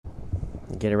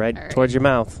Get it right towards your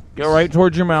mouth. Go right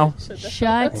towards your mouth.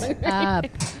 Shut up.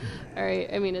 All right.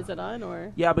 I mean, is it on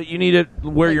or? Yeah, but you need it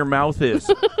where your mouth is.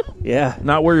 Yeah.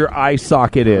 Not where your eye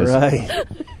socket is. Right.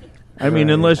 I mean,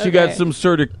 unless you got some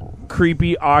sort of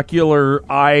creepy ocular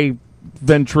eye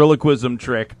ventriloquism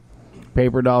trick.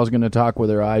 Paper Doll's going to talk with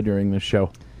her eye during this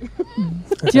show.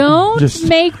 Don't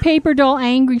make Paper Doll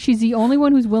angry. She's the only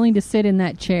one who's willing to sit in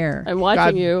that chair. I'm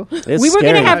watching you. It's we were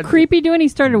going to scary. have Creepy do it. He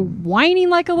started whining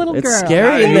like a little It's girl.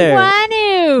 scary in I there. want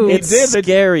to. It's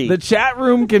scary. The chat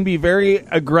room can be very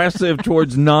aggressive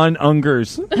towards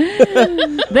non-ungers.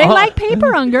 They like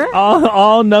Paper Unger.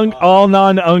 All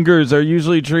non-ungers are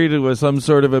usually treated with some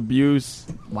sort of abuse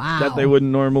Wow. that they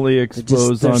wouldn't normally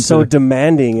expose They're onto. so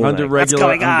demanding. onto What's regular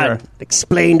going on? Unger.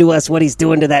 Explain to us what he's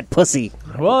doing to that pussy.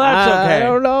 Well, that's okay. I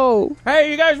don't know.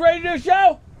 Hey, you guys ready to do a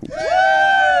show?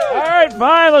 All right,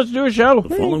 fine. Let's do a show.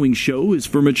 The following show is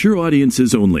for mature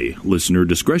audiences only. Listener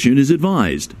discretion is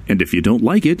advised. And if you don't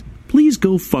like it, please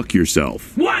go fuck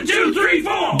yourself. 1, 2, 3,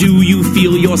 4. Do you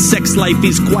feel your sex life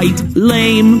is quite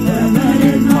lame?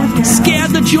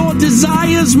 Scared that your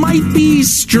desires might be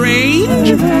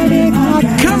strange?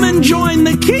 Come and join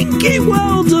the kinky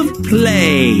world of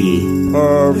play.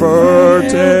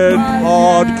 Perverted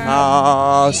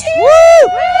Podcast.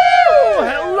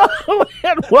 Hello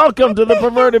and welcome to the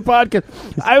Perverted Podcast.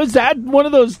 I was at one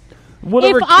of those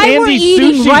whatever If I were candy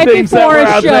eating sushi right things that before were a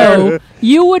out show, there.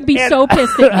 you would be so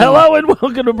pissed at me. Hello and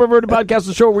welcome to Perverted Podcast,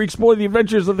 the show where we explore the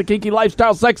adventures of the kinky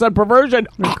lifestyle, sex, and perversion.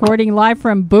 Recording live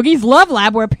from Boogie's Love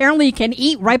Lab, where apparently you can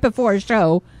eat right before a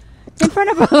show. In front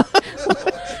of a...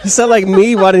 You sound like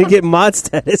me wanting to get mod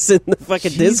status in the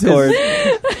fucking Discord.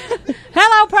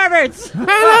 Hello, perverts!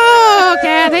 Hello,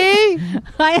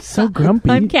 Kathy. So grumpy.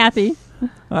 I'm Kathy.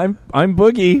 I'm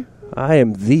Boogie. I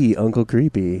am the Uncle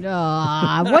Creepy.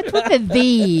 What's with the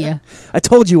thee? I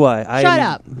told you why. Shut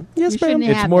up. Yes, You shouldn't ma'am.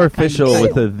 It's have more that kind of official thing.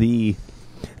 with a the.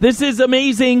 This is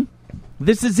amazing.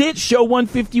 This is it, show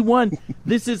 151.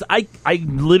 This is I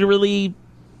literally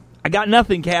I got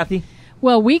nothing, Kathy.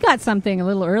 Well, we got something a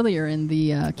little earlier in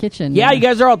the kitchen. Yeah, you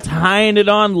guys are all tying it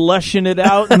on, lushing it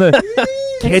out in the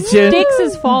kitchen.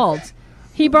 Dix's fault.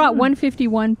 He brought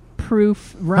 151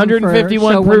 proof run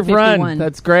 151 for show proof 151. run.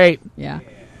 That's great. Yeah.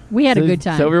 We had a good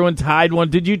time. So everyone tied one.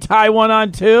 Did you tie one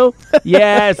on too?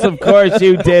 Yes, of course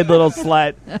you did, little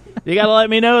slut. You got to let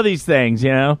me know these things,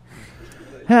 you know.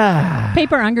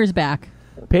 Paper Unger's back.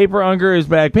 Paper Unger is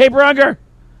back. Paper Unger.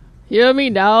 Hear me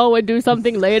now and do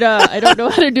something later. I don't know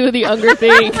how to do the Unger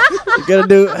thing. You gotta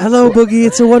do, hello, Boogie,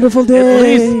 it's a wonderful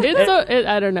day.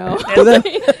 I don't know.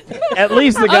 At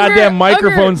least the goddamn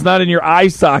microphone's not in your eye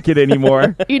socket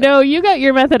anymore. You know, you got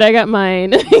your method, I got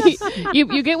mine.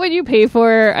 you get what you pay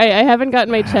for. I haven't gotten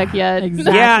my check yet.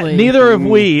 Exactly. Yeah, neither have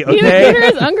we, okay? Neither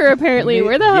is Unger, apparently.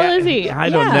 Where the hell is he? I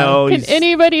don't know. Can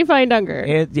anybody find Unger?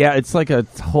 It's like a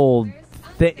whole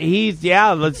thing.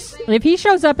 Let's... If he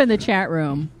shows up in the chat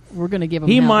room, we're going to give him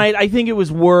He hell. might. I think it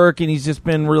was work, and he's just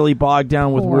been really bogged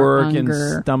down with Poor work Unger.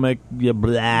 and stomach. Yeah,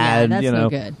 blah, Yeah, that's you know. no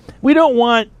good. We don't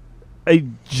want a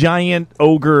giant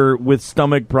ogre with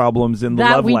stomach problems in the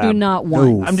That love we lab. do not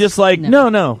want. I'm just like, No.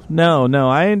 no.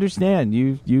 I understand.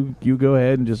 You go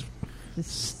ahead and just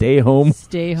stay home.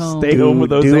 Stay home. Stay home with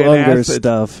those do Unger antacids.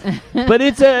 stuff. But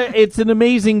it's an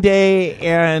amazing day,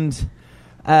 and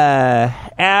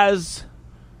as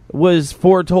was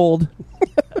foretold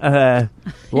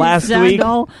last week,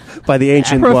 By the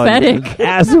ancient prophetic.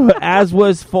 one. as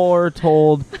was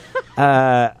foretold,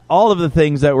 all of the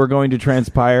things that were going to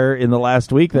transpire in the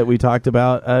last week that we talked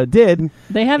about did.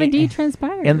 They have indeed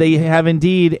transpired. And they have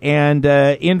indeed. And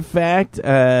in fact,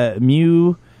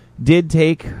 Mew did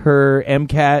take her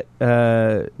MCAT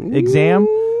exam,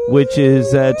 which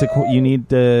is you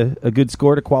need a good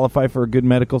score to qualify for a good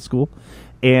medical school.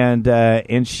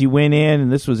 And she went in,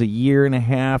 and this was a year and a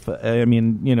half. I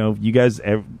mean, you know, you guys,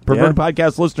 Perverted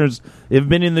Podcast listeners, have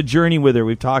been in the journey with her.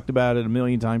 We've talked about it a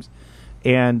million times.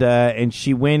 And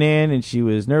she went in, and she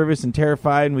was nervous and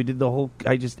terrified, and we did the whole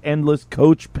endless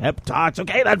coach pep talks.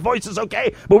 Okay, that voice is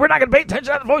okay, but we're not going to pay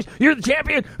attention to that voice. You're the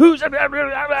champion. What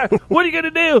are you going to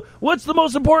do? What's the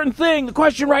most important thing? The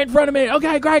question right in front of me.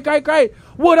 Okay, great.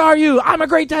 What are you? I'm a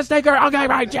great test taker. Okay,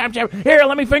 right, champ. Here,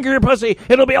 let me finger your pussy.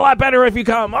 It'll be a lot better if you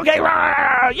come. Okay,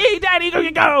 yay, daddy, there you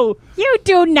go. You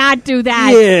do not do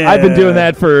that. Yeah. I've been doing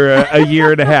that for a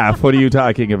year and a half. What are you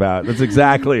talking about? That's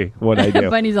exactly what I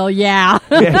do. Bunny's all, yeah.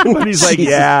 Yeah, but he's like,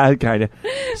 yeah, kind of.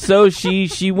 So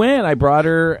she went. I brought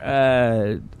her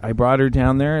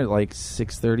down there at like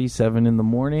 6:37 in the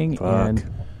morning, and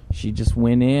she just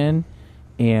went in,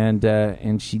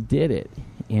 and she did it.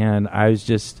 And I was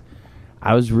just,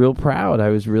 I was real proud. I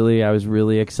was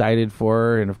really excited for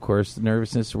her, and of course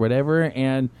nervousness or whatever.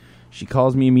 And she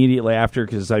calls me immediately after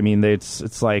because I mean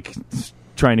it's like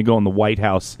trying to go in the White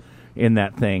House in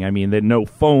that thing. I mean, there no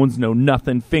phones, no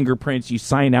nothing, fingerprints. You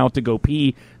sign out to go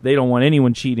pee. They don't want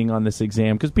anyone cheating on this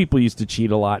exam because people used to cheat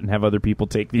a lot and have other people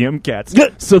take the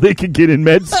MCATs so they could get in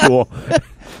med school.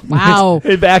 Wow.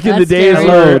 And back in the That's days scary.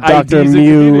 where Dr. IDs and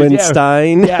computers-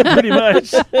 Mew-Stein. yeah, pretty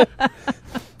much.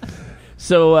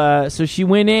 So she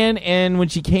went in, and when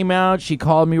she came out, she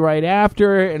called me right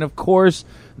after, and of course,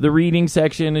 the reading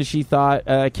section, as she thought,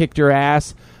 kicked her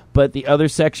ass. But the other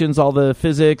sections, all the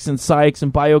physics and psychs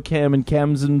and biochem and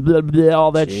chems and blah, blah,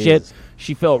 all that shit,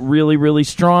 she felt really, really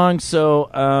strong.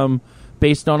 So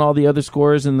based on all the other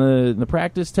scores in the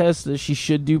practice test, she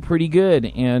should do pretty good.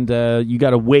 And you got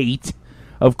to wait,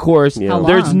 of course. Yeah. How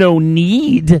There's long? no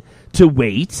need to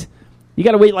wait. You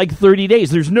got to wait like 30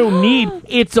 days. There's no need.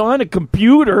 It's on a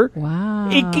computer. Wow.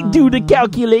 It can do the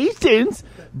calculations.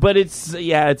 But it's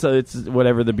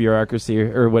whatever the bureaucracy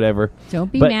or whatever. Don't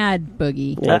be But- mad,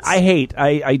 Boogie.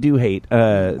 I do hate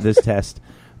this test.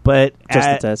 But Just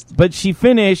the test. But she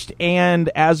finished, and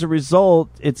as a result,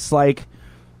 it's like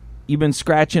you've been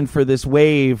scratching for this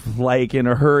wave like in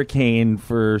a hurricane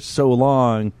for so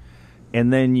long,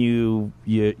 and then you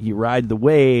ride the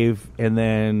wave, and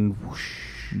then whoosh,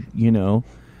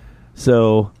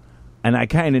 So, and I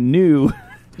kind of knew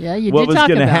Yeah, you what did was talk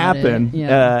going to about happen, it.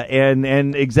 Yeah.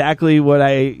 and exactly what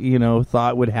I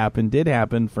thought would happen did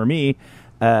happen for me,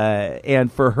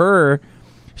 and for her,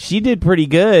 she did pretty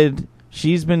good.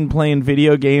 She's been playing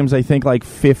video games, I think, like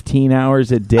 15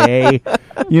 hours a day.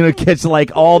 Catch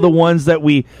like all the ones that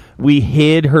we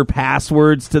hid her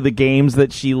passwords to the games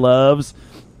that she loves.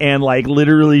 And like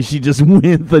literally, she just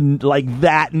went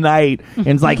that night, and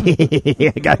it's like,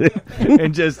 I got it.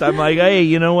 And just I'm like, hey,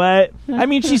 you know what? I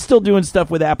mean, she's still doing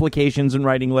stuff with applications and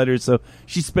writing letters, so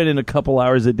she's spending a couple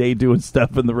hours a day doing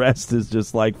stuff, and the rest is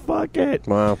just like, fuck it.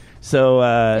 Wow. So,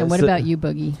 And what about you,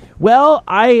 Boogie? Well,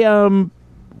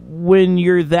 when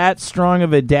you're that strong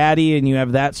of a daddy and you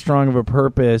have that strong of a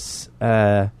purpose,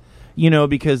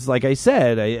 because like I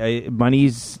said,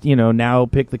 Money's now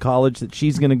picked the college that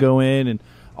she's going to go in, and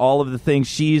all of the things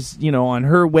she's on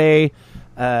her way,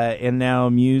 and now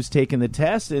Mew's taking the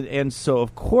test, and so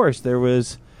of course there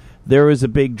was a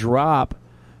big drop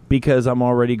because I'm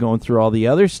already going through all the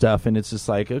other stuff, and it's just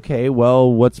like, okay,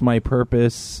 well, what's my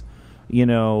purpose?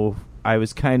 I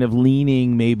was kind of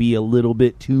leaning maybe a little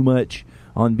bit too much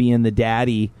on being the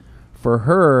daddy for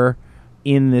her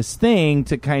in this thing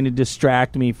to kind of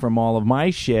distract me from all of my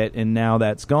shit, and now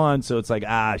that's gone, so it's like,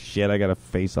 shit, I gotta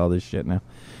face all this shit now.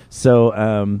 So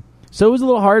it was a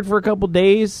little hard for a couple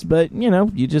days, but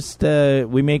you just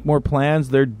we make more plans.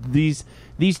 These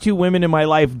two women in my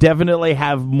life definitely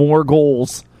have more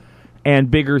goals and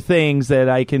bigger things that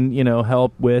I can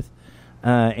help with,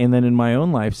 and then in my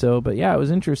own life. So, but yeah, it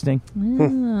was interesting.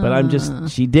 But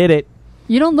she did it.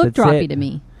 You don't look That's droppy it. to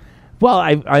me. Well,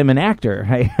 I'm an actor.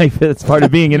 That's part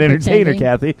of being an entertainer,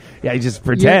 Pretending. Kathy. Yeah, I just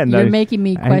pretend. You're making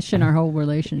me question our whole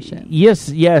relationship.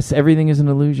 Yes, everything is an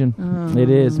illusion. It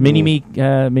is. Mini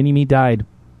me died.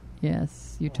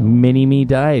 Yes, you told me. Mini me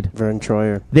died. Vern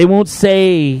Troyer. They won't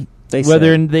say They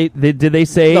whether said. did they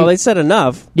say. No, they said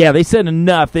enough. Yeah, they said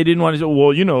enough. They didn't want to say,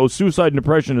 well, suicide and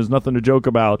depression is nothing to joke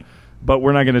about, but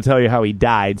we're not going to tell you how he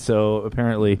died. So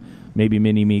apparently, maybe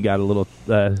Mini Me got a little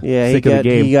sick of the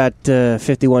game. He got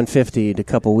 5150 a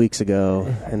couple weeks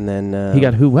ago, and then He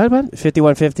got who? What?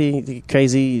 5150.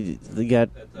 Crazy.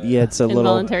 He had some little.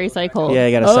 Involuntary cycle. Yeah,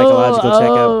 he got a psychological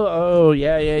checkup. Oh,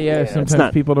 yeah. Sometimes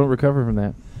not- people don't recover from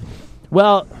that.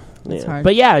 Well, It's Yeah. hard.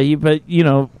 but yeah,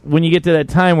 when you get to that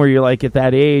time where you're like at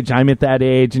that age, I'm at that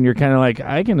age, and you're kind of like,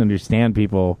 I can understand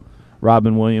people,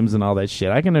 Robin Williams and all that shit.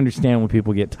 I can understand when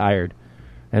people get tired,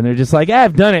 and they're just like,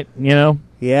 I've done it,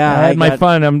 Yeah, I had my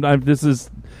fun. This is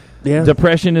Yeah.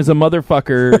 depression is a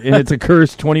motherfucker, and it's a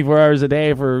curse 24 hours a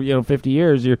day for 50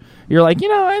 years. You're like,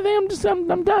 I think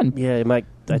I'm done. Yeah, Mike,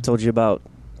 I told you about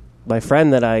my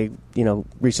friend that I,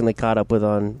 recently caught up with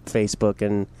on Facebook,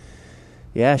 and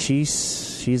yeah,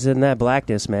 she's in that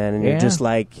blackness, man, and Yeah. you're just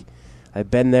like, I've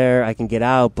been there, I can get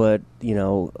out, but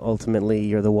ultimately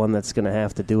you're the one that's going to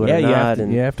have to do it Yeah, or not.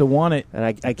 you have to want it. And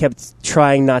I kept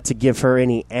trying not to give her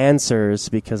any answers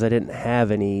because I didn't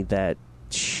have any that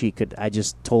she could. I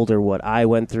just told her what I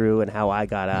went through and how I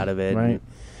got out of it. Right.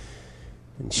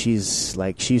 And she's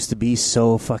like, she used to be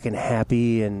so fucking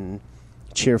happy and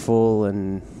cheerful,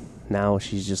 and now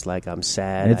she's just like, I'm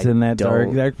sad. It's I in that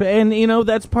don't- dark, and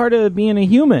that's part of being a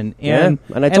human. And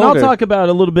Yeah, and I told I'll her. talk about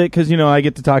it a little bit because I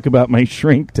get to talk about my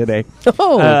shrink today.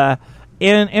 Oh,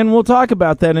 And we'll talk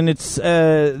about that. And it's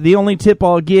the only tip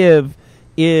I'll give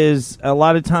is a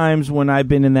lot of times when I've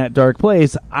been in that dark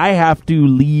place, I have to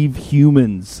leave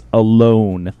humans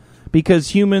alone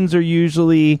because humans are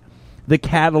usually the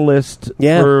catalyst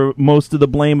for most of the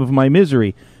blame of my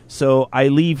misery. So I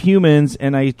leave humans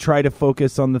and I try to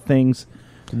focus on the things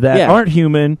that aren't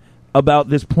human about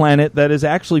this planet that is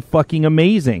actually fucking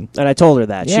amazing. And I told her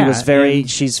that. Yeah, She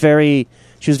was very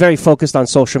focused on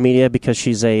social media because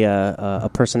she's a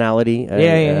personality.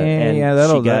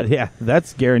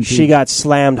 That's guaranteed. She got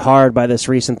slammed hard by this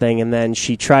recent thing, and then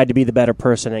she tried to be the better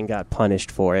person and got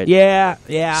punished for it. Yeah.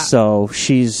 So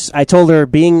I told her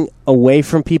being away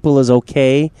from people is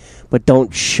okay, but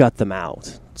don't shut them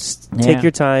out. Take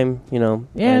your time,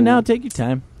 Yeah, take your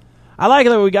time. I like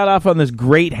that we got off on this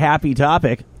great, happy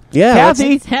topic. Yeah,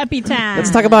 Kathy, It's happy time.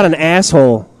 let's talk about an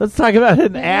asshole. Let's talk about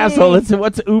an asshole.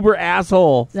 What's Uber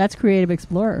asshole? That's Creative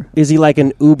Explorer. Is he like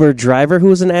an Uber driver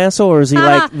who's an asshole, or is he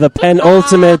like the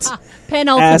penultimate?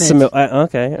 Penultimate.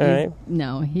 Okay, all right.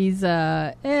 No, he's.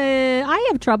 I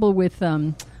have trouble with.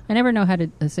 I never know how to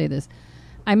say this.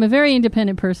 I'm a very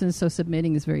independent person, so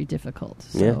submitting is very difficult.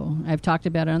 So I've talked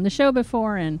about it on the show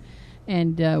before, and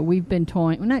we've been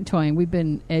toying. Well, not toying. We've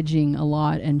been edging a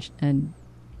lot and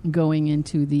going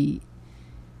into the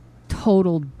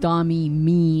total dommy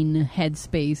mean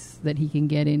headspace that he can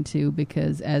get into,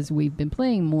 because as we've been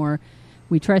playing more,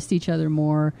 we trust each other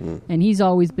more, and he's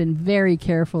always been very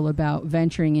careful about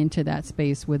venturing into that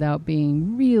space without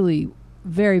being really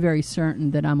very, very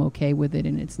certain that I'm okay with it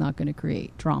and it's not going to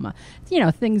create trauma.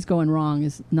 Things going wrong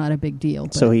is not a big deal.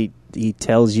 But So he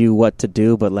tells you what to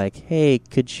do, but like, hey,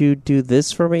 could you do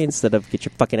this for me instead of get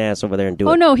your fucking ass over there and do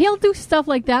it? Oh, no, he'll do stuff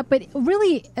like that. But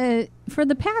really, for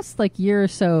the past year or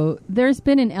so, there's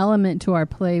been an element to our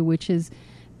play, which is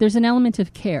there's an element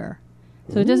of care.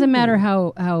 So it doesn't matter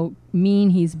how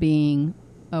mean he's being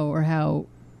or how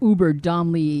uber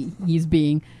domly he's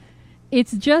being.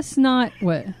 It's just not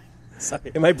what...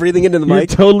 Sorry, am I breathing into the You're mic?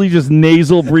 totally just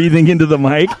nasal breathing into the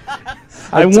mic.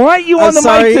 I want you on the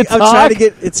mic to talk, I'm trying to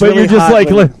get... It's but really you're just hot like...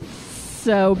 when-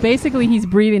 So basically, he's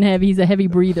breathing heavy. He's a heavy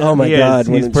breather. Oh my He is. God!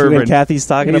 He's When pervert. Kathy's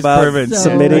talking He's about pervert.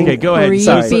 submitting. Okay, go ahead.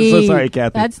 Creepy. Sorry,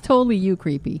 Kathy. That's totally you,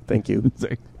 creepy. Thank you.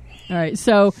 Sorry. All right.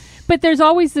 So, but there's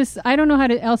always this. I don't know how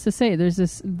else to say it. There's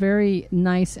this very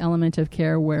nice element of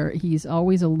care where he's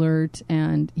always alert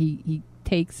and he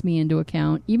takes me into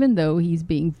account, even though he's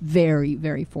being very,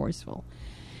 very forceful.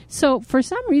 So for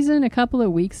some reason, a couple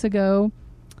of weeks ago,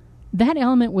 that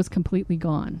element was completely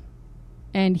gone.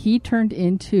 And he turned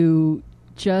into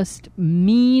just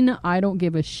mean, I don't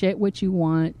give a shit what you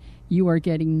want. You are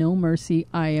getting no mercy.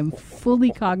 I am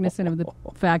fully cognizant of the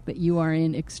fact that you are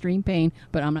in extreme pain,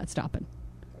 but I'm not stopping.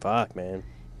 Fuck, man.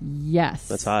 Yes.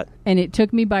 That's hot. And it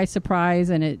took me by surprise,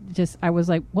 and I was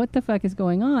like, what the fuck is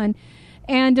going on?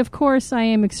 And of course, I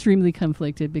am extremely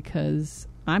conflicted because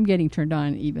I'm getting turned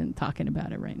on even talking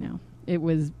about it right now. It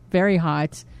was very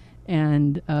hot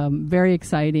and very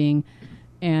exciting,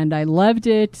 and I loved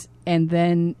it and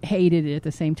then hated it at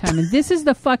the same time. And this is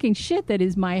the fucking shit that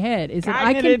is my head. Is that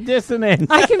Cognitive dissonance.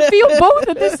 I can feel both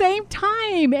at the same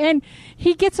time. And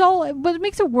he gets all... What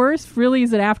makes it worse, really, is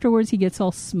that afterwards he gets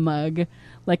all smug.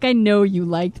 Like, I know you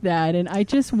liked that, and I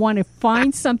just want to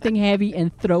find something heavy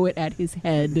and throw it at his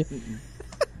head.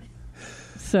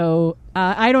 So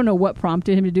I don't know what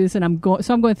prompted him to do this, and I'm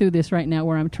going through this right now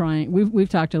where I'm trying. We've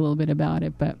talked a little bit about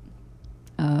it, but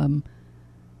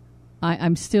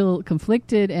I'm still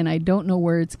conflicted, and I don't know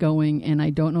where it's going, and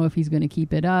I don't know if he's going to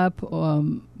keep it up.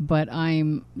 But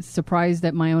I'm surprised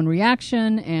at my own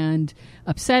reaction and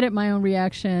upset at my own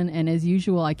reaction, and as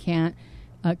usual, I can't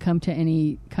come to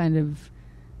any kind of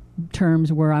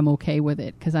terms where I'm okay with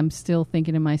it, because I'm still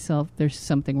thinking to myself, there's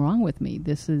something wrong with me.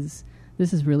 This is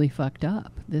really fucked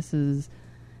up. This is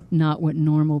not what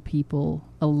normal people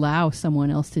allow someone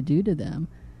else to do to them.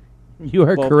 You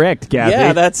are correct, Kathy.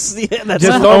 Yeah, that's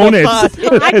just own it.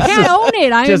 I can't own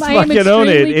it. I Just am fucking own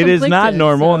it. extremely It is not conflicted,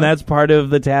 normal, so- and that's part of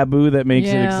the taboo that makes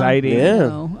it Yeah. exciting. Yeah.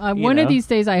 No. One know? of these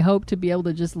days, I hope to be able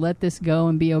to just let this go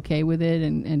and be okay with it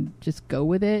and just go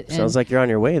with it. Sounds like you're on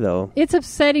your way, though. It's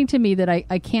upsetting to me that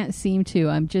I can't seem to.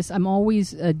 I'm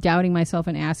always doubting myself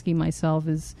and asking myself,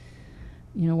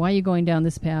 why are you going down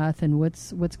this path, and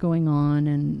what's going on?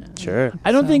 And Sure.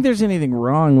 I don't think there's anything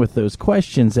wrong with those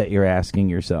questions that you're asking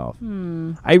yourself.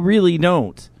 I really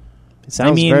don't. It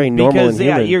sounds very normal because,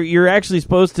 and human. you're actually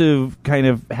supposed to kind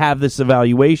of have this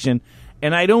evaluation,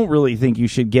 and I don't really think you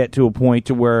should get to a point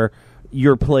to where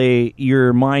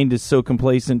your mind is so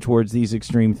complacent towards these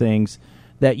extreme things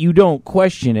that you don't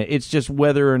question it. It's just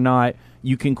whether or not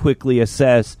you can quickly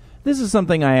assess, this is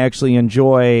something I actually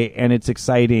enjoy and it's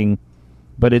exciting,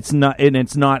 but it's not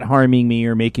harming me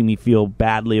or making me feel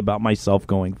badly about myself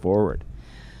going forward.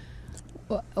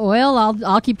 Well,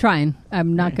 I'll keep trying.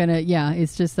 I'm not gonna. Yeah,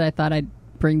 it's just that I thought I'd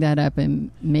bring that up, and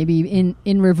maybe in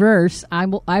reverse, I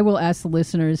will ask the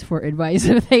listeners for advice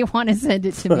if they want to send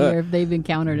it to me or if they've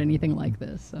encountered anything like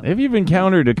this. So. If you've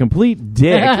encountered a complete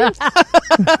dick,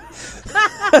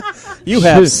 you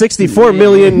have 64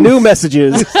 million new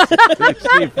messages.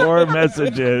 64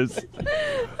 messages.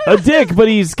 A dick, but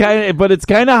it's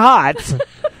kind of hot.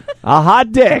 A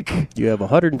hot dick. You have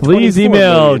 124 Please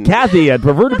email million. Kathy at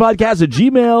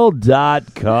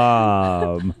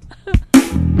pervertedpodcast@gmail.com.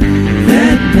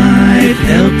 That pipe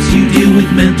helps you deal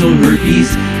with mental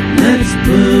herpes. Let's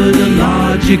put a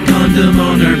logic condom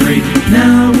on our brain.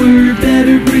 Now we're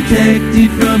better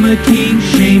protected from a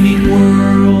kink-shaming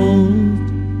world.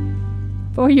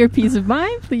 For your peace of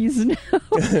mind, please know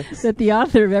that the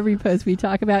author of every post we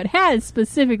talk about has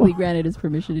specifically granted his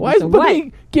permission to Why do is so.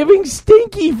 Buddy giving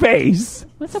stinky face?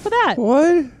 What's up with that? What?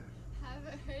 Haven't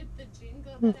heard the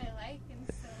jingle that I like and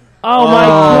so. Oh my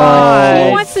God!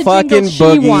 She wants the fucking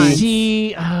jingle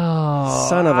she Boogie. wants.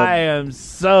 Son of a- I am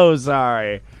so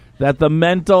sorry that the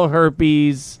mental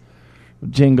herpes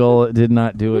jingle did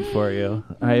not do it for you.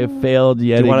 I have failed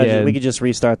yet Do you wanna again. we could just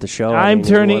restart the show. I'm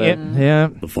turning it. it. Yeah,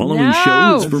 The following No!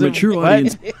 show is for mature What?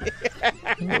 audience.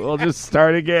 We'll just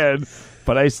start again,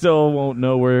 but I still won't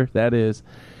know where that is.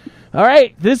 All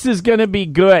right, this is gonna be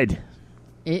good.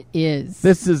 It is.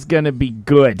 This is gonna be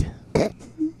good.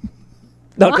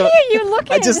 No, Why go- are you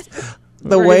looking? I just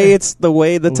the way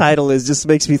the title is just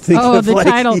makes me think Oh, of the like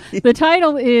title. The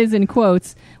title is in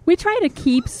quotes. We try to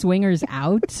keep swingers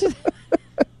out.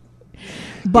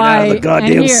 By the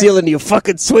goddamn and here- ceiling, you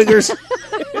fucking swingers.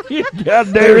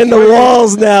 Goddamn They're in the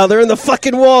walls now. They're in the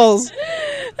fucking walls.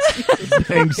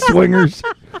 dang swingers.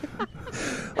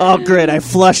 Oh, great. I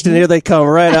flushed and here they come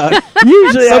right out.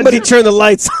 Usually, Somebody turn the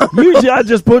lights on. I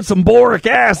just put some boric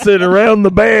acid around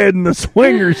the bed and the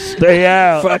swingers stay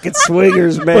out. Fucking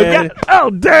swingers, But man. oh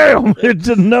damn! It's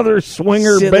another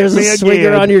swinger. Shit, bit there's me a swinger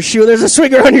again. on your shoe. There's a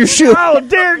swinger on your shoe. Oh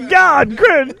dear God!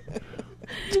 Good.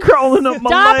 It's crawling up my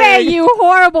Stop leg. it, you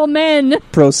horrible men!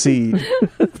 Proceed.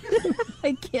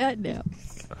 I can't now.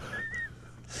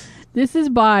 This is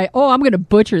by. Oh, I'm going to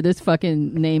butcher this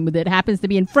fucking name that happens to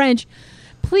be in French.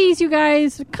 Please, you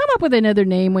guys, come up with another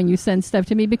name when you send stuff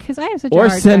to me because I have such a Or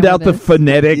hard send time out with the this.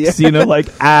 phonetics, you know, like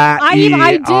I did,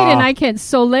 and I can't.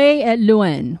 Soleil et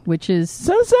Lune, which is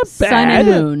Sounds not sun bad.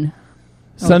 and moon.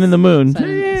 Sun and the moon. Sun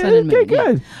and- Yeah, sun and moon, okay, yeah.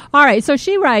 good. All right, so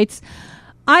she writes,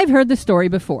 I've heard the story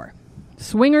before.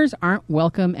 Swingers aren't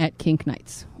welcome at kink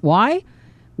nights. Why?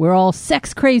 We're all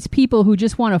sex-crazed people who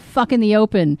just want to fuck in the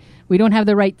open. We don't have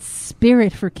the right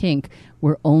spirit for kink.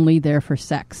 We're only there for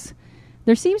sex.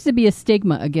 There seems to be a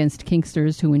stigma against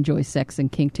kinksters who enjoy sex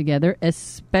and kink together,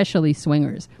 especially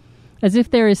swingers. As if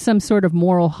there is some sort of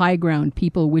moral high ground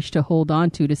people wish to hold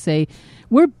on to say,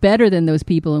 we're better than those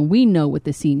people and we know what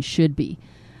the scene should be.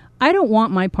 I don't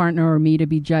want my partner or me to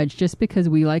be judged just because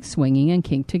we like swinging and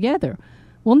kink together.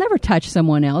 We'll never touch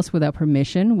someone else without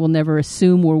permission. We'll never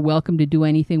assume we're welcome to do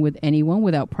anything with anyone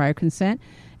without prior consent.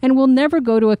 And we'll never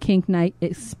go to a kink night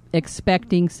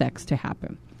expecting sex to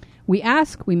happen. We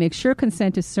ask, we make sure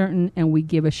consent is certain, and we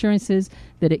give assurances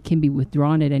that it can be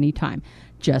withdrawn at any time,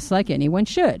 just like anyone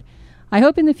should. I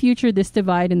hope in the future this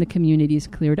divide in the community is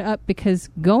cleared up because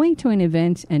going to an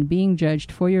event and being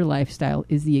judged for your lifestyle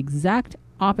is the exact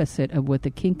opposite of what the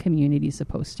kink community is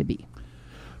supposed to be.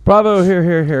 Bravo,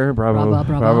 here. Bravo, Bravo,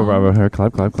 bravo. bravo. Here,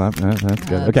 clap. That's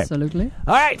good. Okay. Absolutely.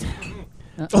 All right.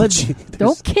 Oh, gee.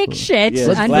 Don't kick shit Yeah,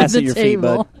 under glass the at your feet,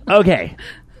 table. Okay.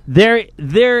 There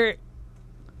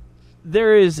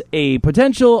is a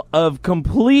potential of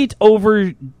complete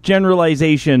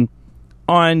overgeneralization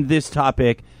on this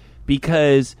topic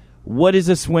because what is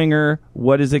a swinger?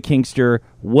 What is a kinkster?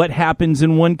 What happens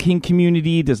in one kink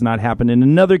community does not happen in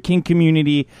another kink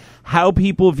community. How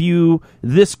people view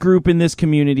this group in this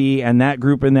community and that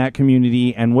group in that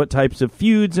community and what types of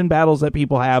feuds and battles that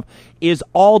people have is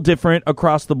all different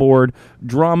across the board.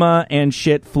 Drama and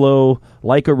shit flow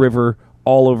like a river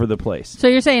all over the place. So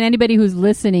you're saying anybody who's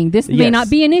listening, this may Yes. not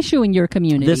be an issue in your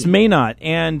community. This may not,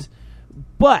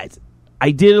 but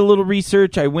I did a little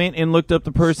research. I went and looked up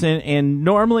the person, and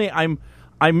normally I'm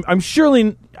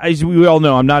surely, as we all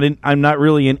know, I'm not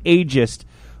really an ageist,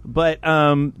 but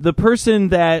the person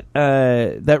that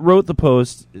wrote the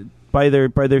post by their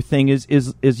thing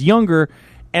is younger,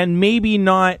 and maybe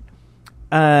not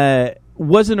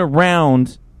wasn't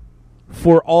around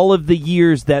for all of the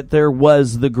years that there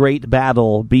was the great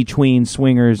battle between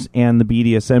swingers and the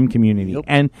BDSM community.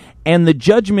 Yep. And the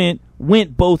judgment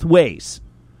went both ways.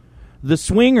 The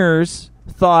swingers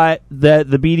thought that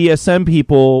the BDSM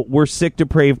people were sick,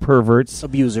 depraved perverts,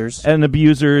 Abusers. and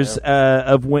abusers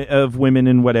of women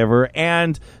and whatever,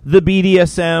 and the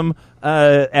BDSM,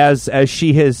 as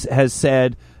she has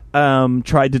said,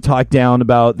 tried to talk down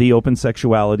about the open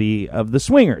sexuality of the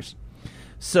swingers.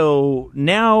 So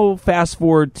now, fast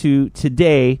forward to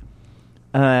today,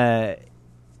 and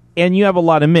you have a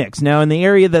lot of mix. Now, in the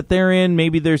area that they're in,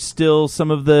 maybe there's still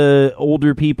some of the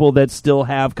older people that still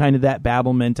have kind of that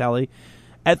battle mentality.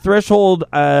 At Threshold,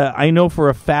 I know for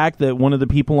a fact that one of the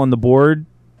people on the board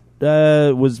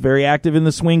was very active in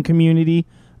the swing community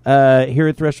here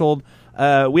at Threshold.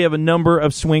 We have a number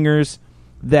of swingers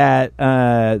that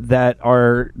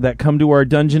come to our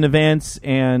dungeon events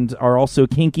and are also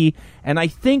kinky, and I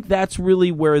think that's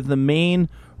really where the main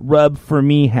rub for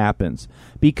me happens,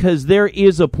 because there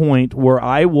is a point where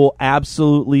I will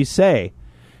absolutely say,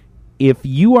 if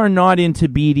you are not into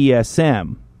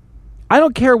BDSM, I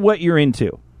don't care what you're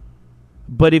into,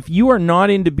 but if you are not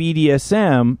into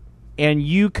BDSM and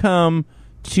you come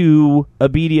to a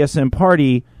BDSM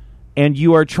party and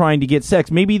you are trying to get sex,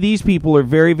 maybe these people are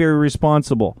very, very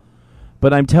responsible,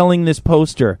 but I'm telling this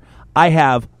poster, I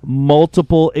have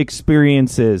multiple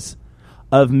experiences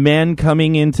of men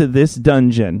coming into this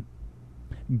dungeon,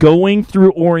 going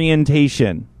through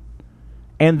orientation,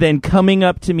 and then coming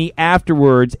up to me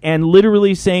afterwards and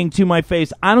literally saying to my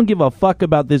face, I don't give a fuck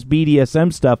about this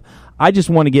BDSM stuff. I just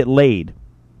want to get laid.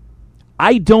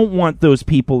 I don't want those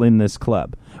people in this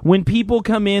club. When people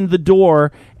come in the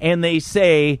door and they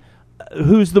say,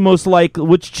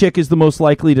 which chick is the most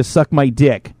likely to suck my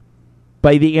dick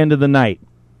by the end of the night,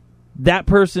 that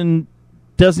person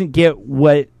doesn't get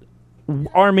what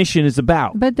our mission is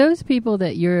about. But those people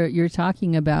that you're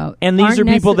talking about, and these are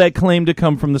people that claim to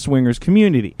come from the swingers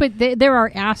community. But there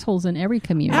are assholes in every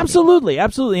community. Absolutely,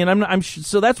 and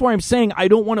so that's why I'm saying I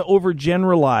don't want to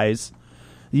overgeneralize.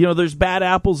 You know, there's bad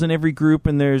apples in every group,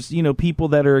 and there's people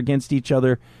that are against each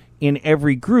other in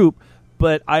every group.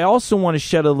 But I also want to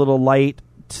shed a little light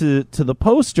to the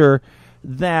poster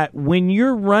that when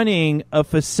you're running a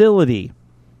facility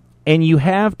and you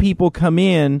have people come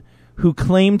in who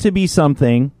claim to be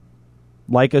something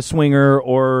like a swinger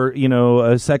or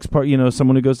a sex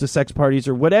someone who goes to sex parties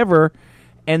or whatever,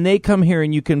 and they come here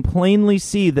and you can plainly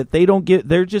see that they don't get,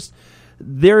 they're just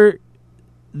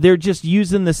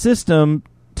using the system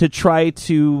to try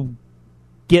to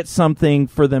get something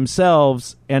for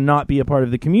themselves and not be a part of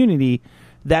the community.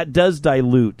 That does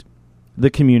dilute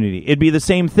the community. It'd be the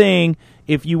same thing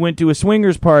if you went to a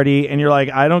swingers party and you're like,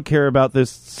 I don't care about this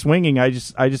swinging. I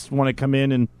just want to come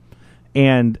in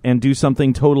and do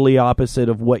something totally opposite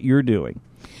of what you're doing.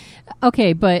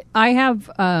 Okay, but I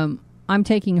have I'm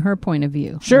taking her point of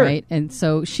view, sure, right? And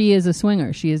so she is a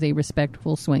swinger. She is a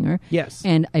respectful swinger. Yes.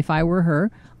 And if I were her,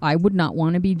 I would not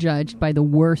want to be judged by the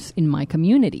worst in my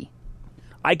community.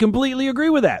 I completely agree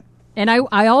with that. And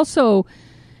I also,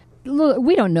 look,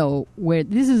 we don't know where,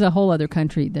 this is a whole other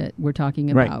country that we're talking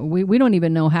about. Right. We don't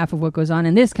even know half of what goes on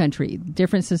in this country.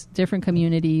 Different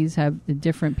communities have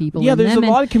different people. Yeah, in there's them. a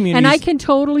lot of communities. And I can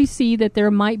totally see that there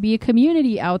might be a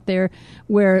community out there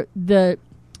where the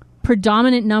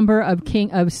predominant number of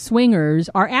swingers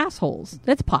are assholes.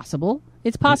 That's possible.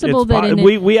 It's possible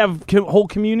we have whole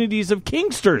communities of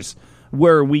kinksters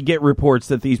where we get reports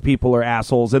that these people are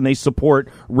assholes and they support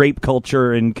rape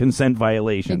culture and consent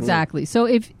violations. Exactly. So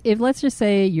if let's just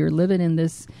say you're living in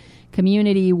this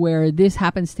community where this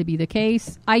happens to be the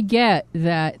case, I get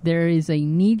that there is a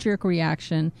knee-jerk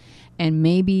reaction, and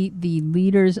maybe the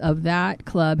leaders of that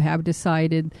club have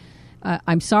decided,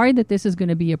 I'm sorry that this is going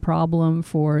to be a problem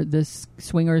for the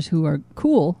swingers who are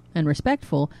cool and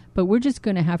respectful, but we're just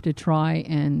going to have to try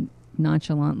and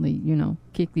nonchalantly,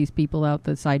 kick these people out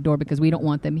the side door because we don't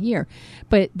want them here.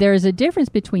 But there's a difference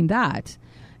between that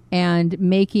and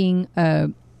making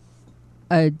a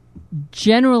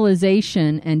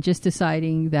generalization and just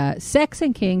deciding that sex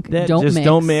and kink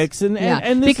don't mix.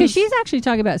 And because she's actually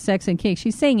talking about sex and kink.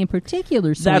 She's saying in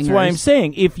particular swingers. That's why I'm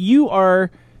saying if you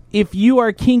are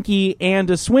kinky and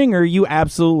a swinger, you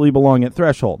absolutely belong at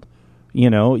Threshold.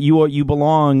 You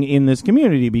belong in this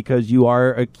community because you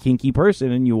are a kinky person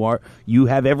and you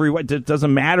have it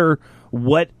doesn't matter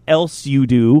what else you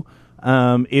do.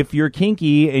 If you're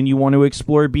kinky and you want to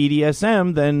explore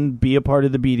BDSM, then be a part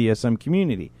of the BDSM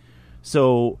community.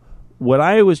 So what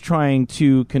I was trying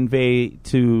to convey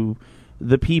to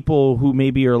the people who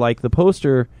maybe are like the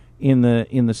poster in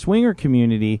the swinger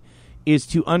community is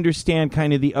to understand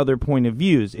kind of the other point of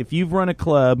views. If you've run a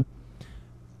club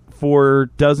for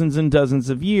dozens and dozens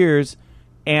of years,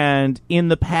 and in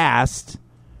the past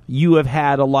you have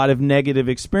had a lot of negative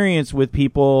experience with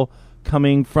people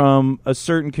coming from a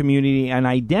certain community and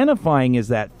identifying as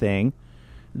that thing,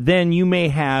 then you may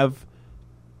have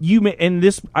and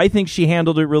this, I think she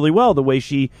handled it really well, the way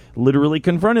she literally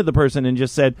confronted the person and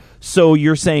just said, so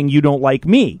you're saying you don't like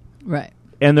me? Right.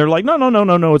 And they're like,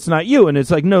 no, it's not you. And it's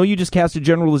like, no, you just cast a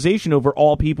generalization over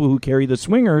all people who carry the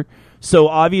swinger. So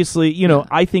obviously,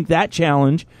 I think that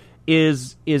challenge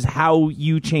is how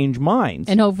you change minds.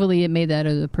 And hopefully it made that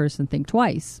other person think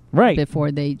twice. Right.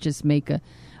 Before they just make a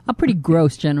pretty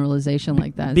gross generalization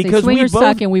like that. Because say, swingers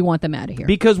suck and we want them out of here.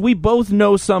 Because we both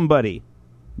know somebody.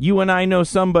 You and I know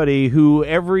somebody who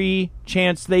every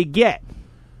chance they get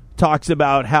talks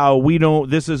about how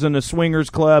this isn't a swingers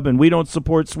club and we don't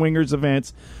support swingers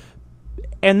events.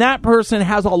 And that person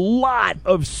has a lot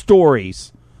of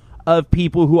stories of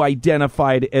people who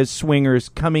identified as swingers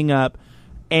coming up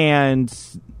and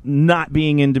not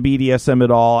being into BDSM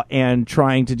at all and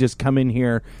trying to just come in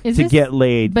here get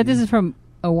laid. But this is from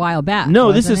a while back.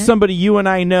 No, this is somebody you and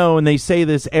I know, and they say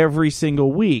this every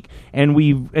single week, and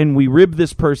we rib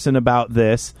this person about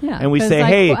this, and we say,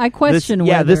 "Hey, I question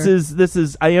this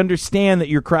is. I understand that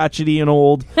you're crotchety and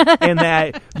old, and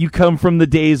that you come from the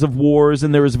days of wars,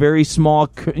 and there was very small,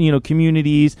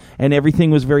 communities, and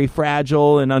everything was very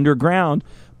fragile and underground."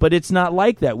 But it's not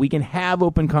like that. We can have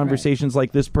open conversations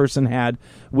like this person had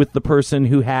with the person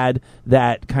who had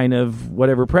that kind of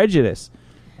whatever prejudice.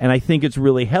 And I think it's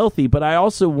really healthy. But I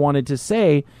also wanted to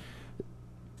say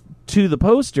to the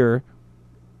poster,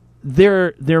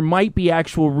 there might be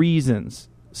actual reasons.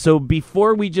 So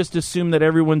before we just assume that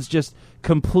everyone's just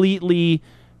completely,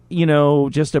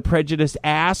 just a prejudiced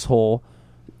asshole,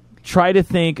 try to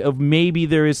think of maybe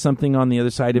there is something on the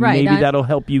other side, and maybe that'll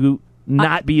help you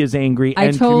not be as angry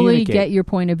and totally communicate. Get your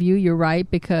point of view. You're right,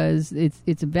 because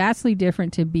it's vastly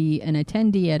different to be an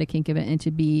attendee at a kink event and to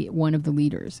be one of the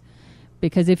leaders.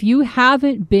 Because if you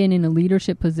haven't been in a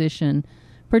leadership position,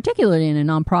 particularly in a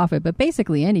nonprofit, but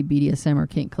basically any BDSM or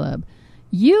kink club,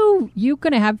 you're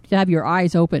going to have your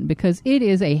eyes open, because it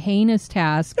is a heinous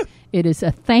task. It is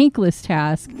a thankless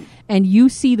task, and you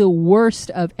see the worst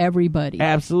of everybody.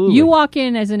 Absolutely. You walk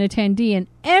in as an attendee, and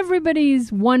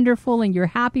everybody's wonderful, and you're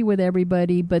happy with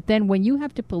everybody, but then when you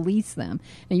have to police them,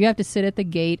 and you have to sit at the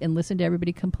gate and listen to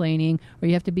everybody complaining, or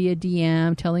you have to be a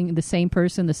DM telling the same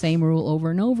person the same rule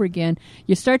over and over again,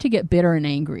 you start to get bitter and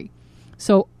angry.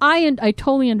 So I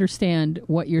totally understand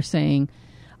what you're saying.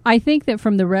 I think that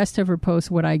from the rest of her post,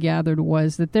 what I gathered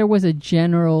was that there was a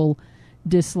general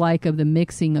dislike of the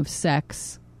mixing of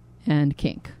sex and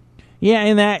kink. Yeah,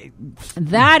 and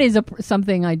that is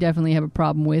something I definitely have a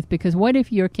problem with, because what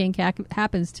if your kink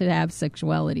happens to have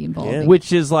sexuality involved? Yeah.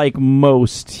 Which is like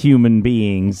most human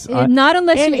beings. Not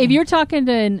unless if you're talking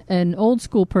to an old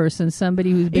school person, somebody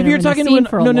who's been in the scene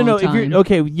for a long time.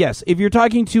 If you're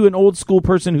talking to an old school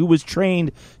person who was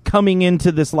trained coming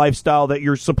into this lifestyle that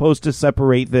you're supposed to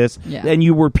separate this, and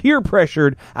you were peer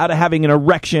pressured out of having an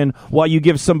erection while you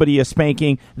give somebody a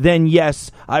spanking, then yes,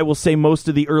 I will say most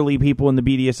of the early people in the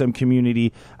BDSM community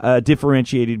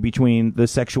differentiated between the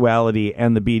sexuality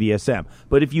and the BDSM.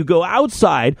 But if you go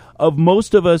outside of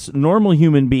most of us normal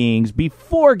human beings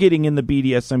before getting in the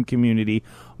BDSM community,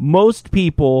 most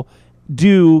people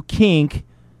do kink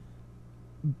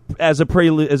as a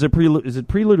prelude. Is it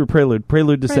prelude or prelude?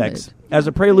 Prelude to sex. As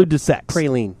a prelude to sex.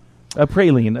 Praline. A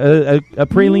praline. A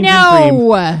pralines and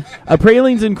cream. A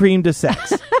pralines and cream to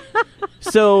sex.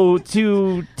 So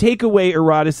to take away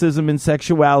eroticism and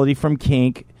sexuality from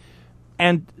kink,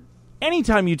 and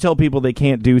anytime you tell people they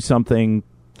can't do something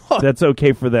that's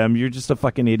okay for them, you're just a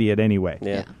fucking idiot anyway.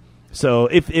 Yeah. So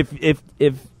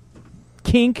if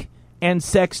kink and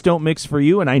sex don't mix for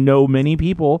you, and I know many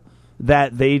people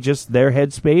that their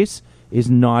headspace is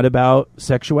not about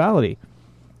sexuality,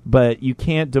 but you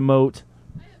can't demote.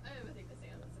 I have a thing to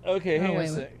say on this. Okay, hang on a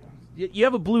sec. You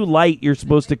have a blue light you're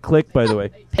supposed to click, by the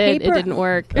way. It didn't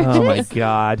work. Oh, my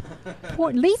God.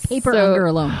 Leave paper under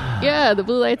alone. Yeah, the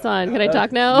blue light's on. Can I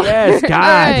talk now? Yes, God.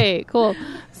 All right, cool.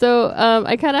 So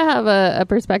I kind of have a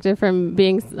perspective from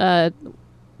being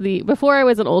before I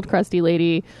was an old crusty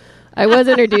lady. I was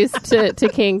introduced to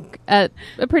kink at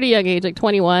a pretty young age, like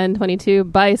 21, 22,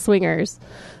 by swingers.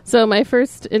 So my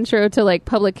first intro to like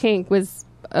public kink was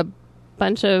a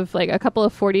bunch of like a couple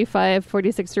of 45,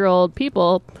 46-year-old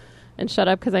people. And shut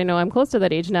up, because I know I'm close to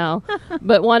that age now,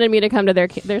 but wanted me to come to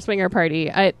their swinger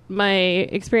party. My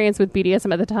experience with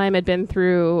BDSM at the time had been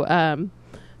through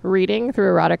reading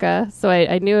through erotica, so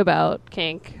I knew about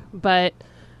kink, but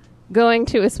going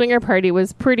to a swinger party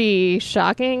was pretty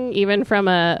shocking, even from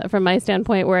my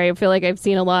standpoint, where I feel like I've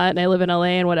seen a lot and I live in LA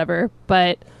and whatever,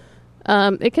 but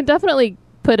it can definitely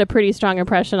put a pretty strong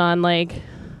impression on like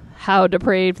how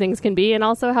depraved things can be and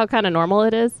also how kind of normal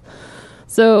it is.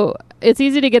 So it's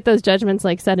easy to get those judgments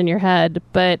like set in your head,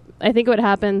 but I think what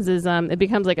happens is it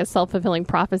becomes like a self-fulfilling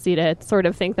prophecy to sort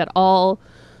of think that all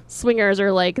swingers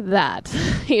are like that.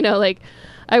 You know, like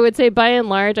I would say by and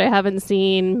large, I haven't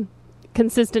seen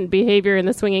consistent behavior in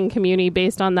the swinging community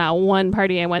based on that one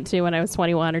party I went to when I was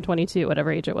 21 or 22,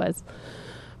 whatever age it was.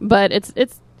 But it's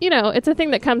you know, it's a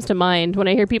thing that comes to mind when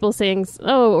I hear people saying,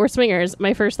 oh, we're swingers.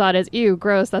 My first thought is, ew,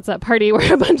 gross. That's that party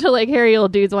where a bunch of like hairy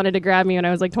old dudes wanted to grab me when I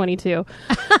was like 22.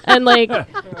 And like,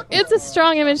 it's a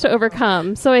strong image to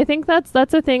overcome. So I think that's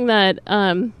a thing that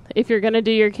if you're going to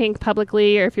do your kink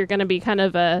publicly, or if you're going to be kind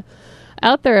of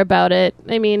out there about it,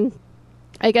 I mean,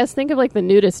 I guess think of like the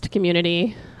nudist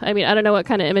community. I mean, I don't know what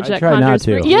kind of image that try conjures.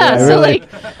 not to. Yeah, so really,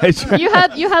 like you had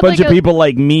bunch like of people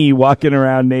like me walking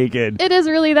around naked. It is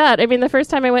really that. I mean, the first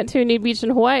time I went to a nude beach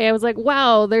in Hawaii, I was like,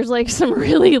 wow, there's like some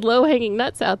really low hanging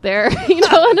nuts out there. You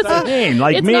know, and it's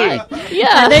like it's me.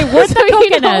 Yeah, they would the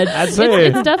coconuts. That's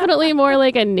it. It's definitely more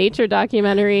like a nature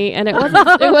documentary, and it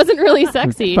wasn't really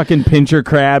sexy. Fucking pincher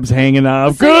crabs hanging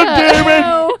up. So, God yeah.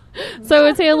 damn it! So I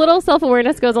would say a little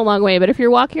self-awareness goes a long way, but if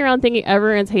you're walking around thinking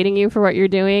everyone's hating you for what you're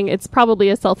doing, it's probably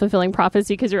a self-fulfilling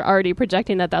prophecy because you're already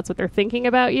projecting that that's what they're thinking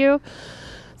about you.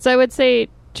 So I would say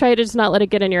try to just not let it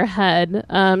get in your head.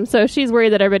 So if she's worried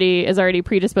that everybody is already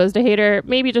predisposed to hate her,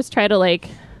 maybe just try to like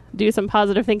do some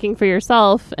positive thinking for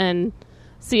yourself and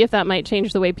see if that might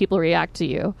change the way people react to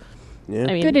you. Yeah.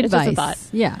 I mean, Good it's just a advice.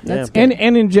 thought. Yeah, that's good.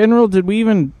 And in general, did we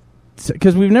even...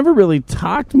 Because we've never really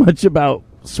talked much about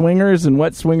swingers and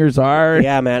what swingers are.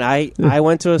 Yeah, man. I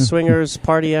went to a swingers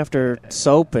party after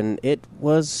Soap, and it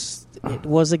was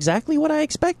exactly what I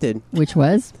expected. Which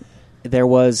was? There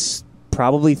was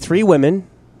probably 3 women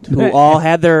who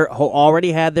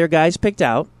already had their guys picked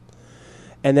out,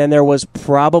 and then there was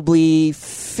probably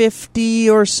 50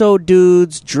 or so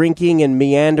dudes drinking and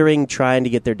meandering, trying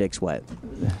to get their dicks wet.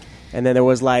 And then there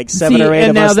was like 7 or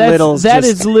 8 of us littles. That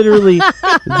is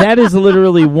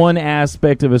literally one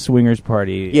aspect of a swingers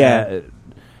party. It's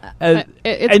and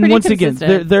pretty once again,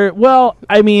 consistent. they're well.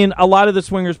 I mean, a lot of the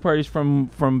swingers parties from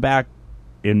back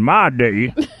in my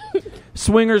day,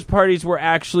 swingers parties were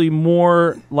actually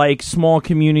more like small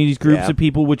communities, groups of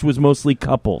people, which was mostly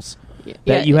couples.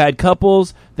 That you had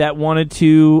couples that wanted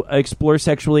to explore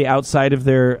sexually outside of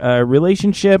their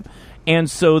relationship.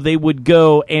 And so they would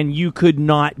go, and you could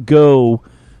not go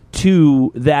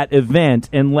to that event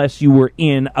unless you were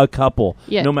in a couple.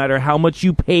 Yeah. No matter how much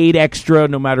you paid extra,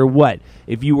 no matter what.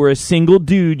 If you were a single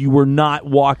dude, you were not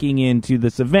walking into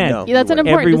this event. No. Yeah, that's an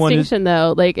important distinction,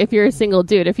 though. Like, if you're a single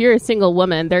dude, if you're a single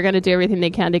woman, they're going to do everything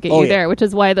they can to get you there, which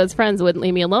is why those friends wouldn't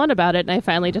leave me alone about it. And I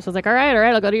finally just was like, all right,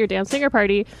 I'll go to your damn swinger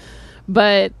party.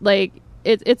 But, like...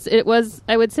 It was,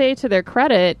 I would say, to their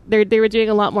credit, they were doing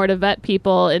a lot more to vet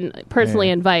people and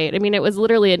personally invite. I mean, it was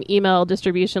literally an email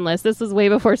distribution list. This was way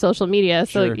before social media,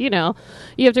 so you know,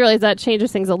 you have to realize that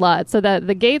changes things a lot. So that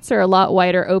the gates are a lot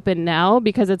wider open now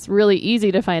because it's really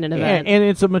easy to find an event. And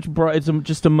it's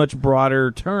just a much broader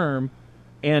term,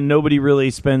 and nobody really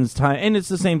spends time. And it's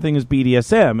the same thing as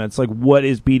BDSM. It's like, what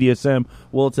is BDSM?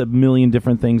 Well, it's a million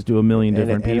different things to a million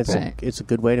different people. It's a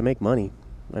good way to make money.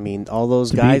 I mean, all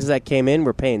those guys that came in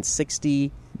were paying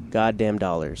 $60 goddamn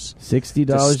 $60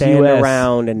 to stand US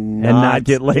around and not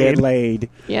get laid.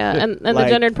 Yeah, and like, the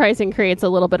gendered pricing creates a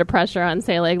little bit of pressure on,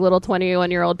 say, like little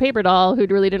 21-year-old paper doll who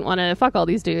really didn't want to fuck all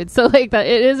these dudes. So like that,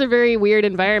 it is a very weird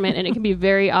environment, and it can be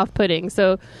very off-putting.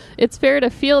 So it's fair to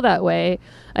feel that way.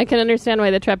 I can understand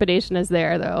why the trepidation is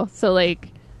there, though. So like,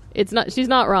 it's not. She's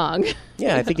not wrong.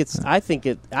 Yeah, I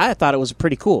thought it was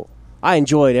pretty cool. I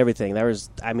enjoyed everything. There was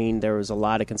a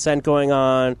lot of consent going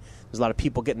on. There's a lot of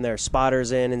people getting their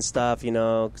spotters in and stuff, you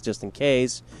know, just in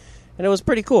case. And it was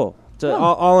pretty cool.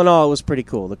 All in all, it was pretty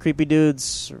cool. The creepy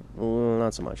dudes,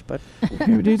 not so much, but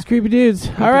creepy dudes.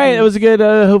 All right, that was a good.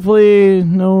 Hopefully,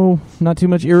 not too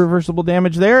much irreversible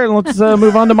damage there. And let's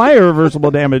move on to my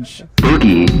irreversible damage.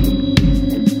 Boogie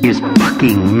is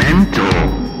fucking mental.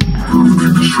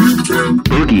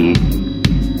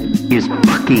 Boogie is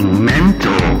fucking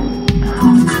mental.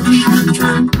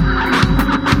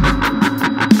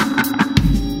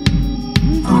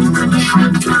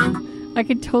 I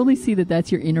could totally see that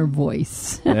that's your inner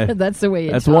voice. Yeah. That's the way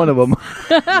it That's talks. one of them.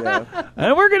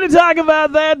 And we're going to talk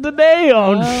about that today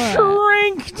on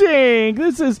Shrink Tank.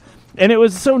 And it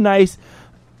was so nice.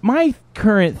 My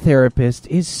current therapist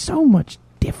is so much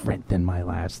different than my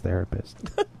last therapist.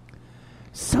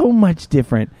 So much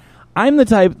different. I'm the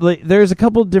type, there's a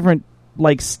couple different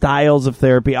styles of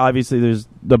therapy. Obviously, there's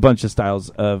a bunch of styles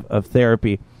of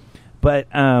therapy. But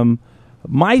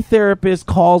My therapist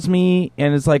calls me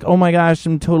and is like, oh my gosh,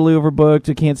 I'm totally overbooked.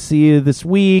 I can't see you this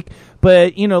week.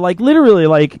 But, you know, like literally,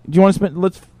 like, do you want to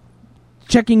let's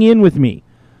checking in with me.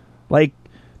 Like,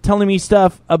 telling me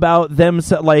stuff about them.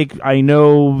 Like, I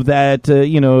know that,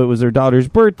 you know, it was their daughter's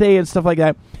birthday and stuff like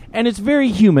that. And it's very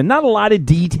human. Not a lot of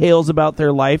details about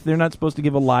their life. They're not supposed to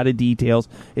give a lot of details.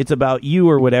 It's about you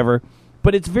or whatever.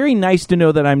 But it's very nice to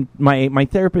know that my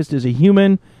therapist is a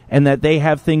human and that they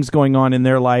have things going on in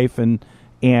their life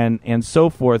and so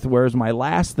forth. Whereas my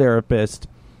last therapist,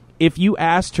 if you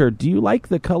asked her, do you like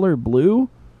the color blue?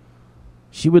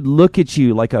 She would look at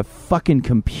you like a fucking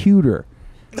computer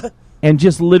and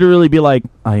just literally be like,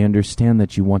 I understand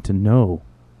that you want to know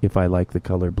if I like the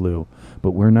color blue,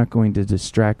 but we're not going to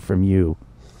distract from you.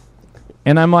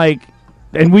 And I'm like,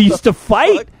 and we used to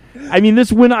fight. I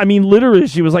mean, literally,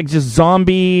 she was like just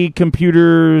zombie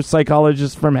computer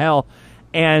psychologist from hell.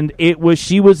 And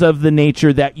she was of the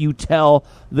nature that you tell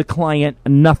the client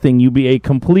nothing. You be a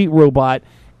complete robot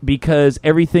because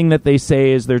everything that they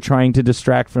say is they're trying to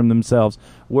distract from themselves,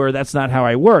 where that's not how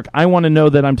I work. I want to know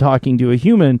that I'm talking to a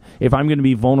human. If I'm going to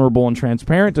be vulnerable and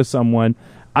transparent to someone,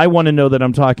 I want to know that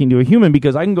I'm talking to a human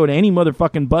because I can go to any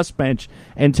motherfucking bus bench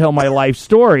and tell my life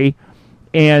story.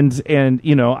 And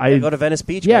you know, I go to Venice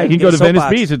Beach. Yeah, man. you can go to Venice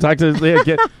Beach and talk to. I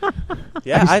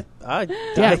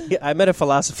met a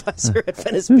philosophizer at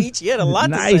Venice Beach. He had a lot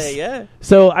to say. Yeah.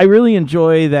 So I really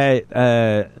enjoy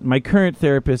that. My current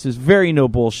therapist is very no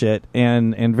bullshit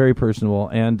and very personable,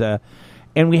 and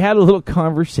we had a little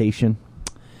conversation,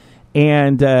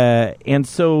 and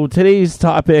so today's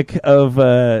topic of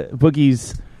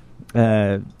Boogie's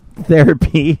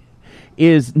therapy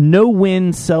is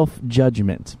no-win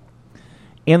self-judgment.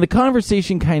 And the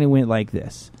conversation kind of went like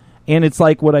this. And it's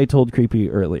like what I told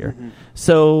Creepy earlier. Mm-hmm.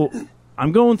 So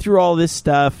I'm going through all this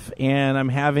stuff, and I'm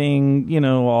having, you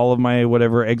know, all of my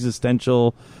whatever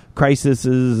existential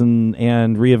crises and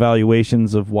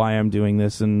reevaluations of why I'm doing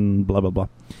this and blah, blah, blah.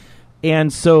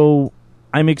 And so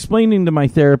I'm explaining to my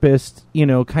therapist, you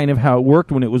know, kind of how it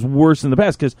worked when it was worse in the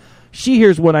past, because she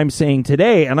hears what I'm saying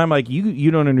today, and I'm like, you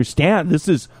don't understand. This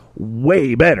is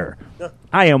way better.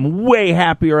 I am way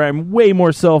happier. I'm way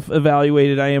more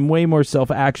self-evaluated. I am way more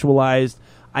self-actualized.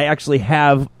 I actually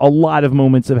have a lot of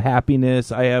moments of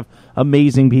happiness. I have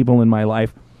amazing people in my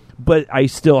life, but I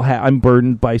still I'm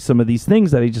burdened by some of these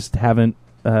things that I just haven't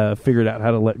figured out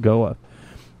how to let go of.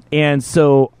 And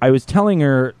so I was telling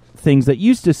her things that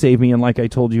used to save me, and like I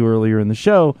told you earlier in the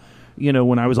show, you know,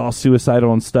 when I was all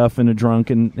suicidal and stuff and a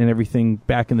drunk and everything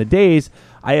back in the days,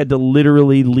 I had to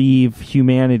literally leave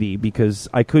humanity because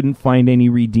I couldn't find any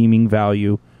redeeming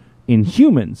value in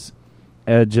humans.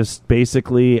 Just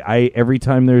basically, every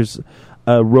time there's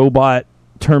a robot,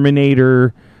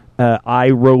 Terminator,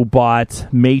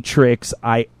 iRobot, Matrix,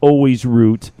 I always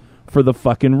root for the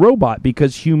fucking robot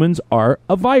because humans are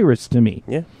a virus to me.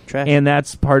 Yeah, trash. And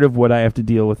that's part of what I have to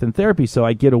deal with in therapy. So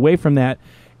I get away from that.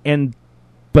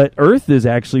 But Earth is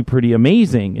actually pretty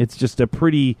amazing. It's just a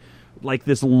pretty, like,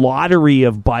 this lottery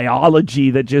of biology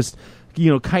that just,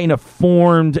 you know, kind of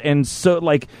formed. And so,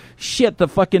 like, shit, the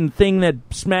fucking thing that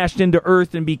smashed into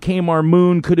Earth and became our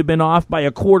moon could have been off by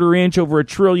a quarter inch over 1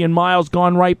 trillion miles,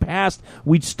 gone right past.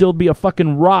 We'd still be a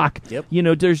fucking rock. Yep. You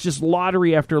know, there's just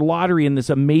lottery after lottery in this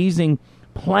amazing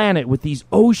planet with these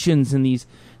oceans and these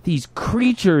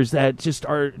creatures that just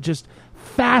are just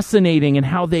fascinating, and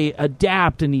how they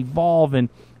adapt and evolve and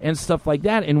stuff like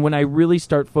that. And when I really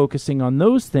start focusing on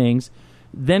those things,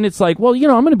 then it's like, well, you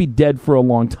know, I'm going to be dead for a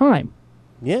long time.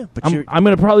 Yeah, but I'm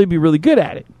going to probably be really good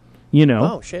at it. You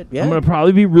know, oh shit, yeah. I'm going to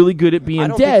probably be really good at being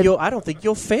dead. I don't think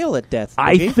you'll fail at death.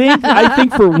 I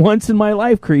think for once in my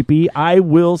life, Creepy, I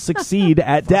will succeed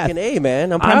at death. Fucking A,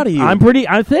 man, I'm proud of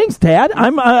you. Thanks, Tad.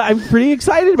 I'm pretty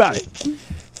excited about it.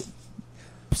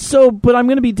 So, but I'm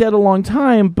going to be dead a long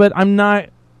time, but I'm not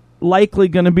likely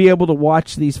going to be able to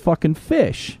watch these fucking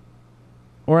fish.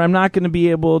 Or I'm not going to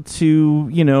be able to,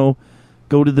 you know,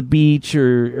 go to the beach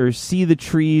or see the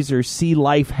trees or see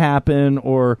life happen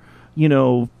or, you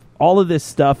know, all of this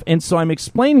stuff. And so I'm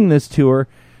explaining this to her,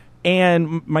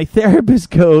 and my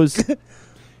therapist goes,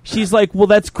 she's like, well,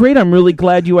 that's great. I'm really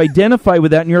glad you identify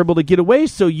with that and you're able to get away.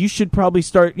 So you should probably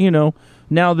start, you know,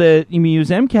 now that EMU's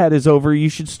MCAT is over, you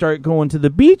should start going to the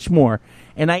beach more.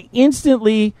 And I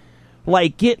instantly,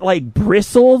 like, get, like,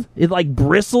 bristled. It, like,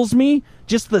 bristles me.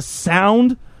 Just the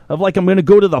sound of, like, I'm going to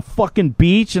go to the fucking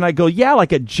beach. And I go, yeah,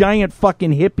 like a giant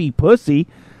fucking hippie pussy,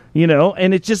 you know.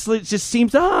 And it just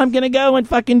seems, I'm going to go and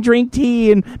fucking drink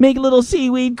tea and make little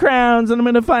seaweed crowns. And I'm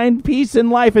going to find peace in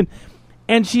life.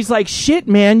 And she's like, shit,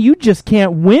 man, you just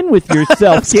can't win with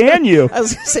yourself, can you? I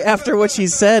was gonna say, after what she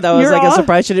said, I was You're like, all- I'm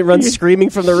surprised she didn't run screaming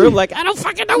from the room like, I don't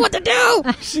fucking know what to do.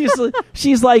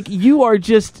 She's like, you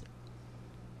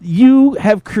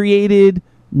have created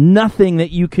nothing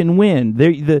that you can win.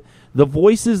 The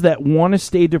voices that want to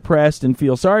stay depressed and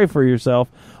feel sorry for yourself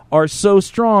are so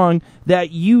strong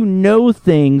that you know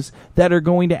things that are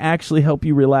going to actually help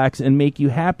you relax and make you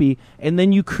happy, and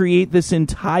then you create this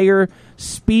entire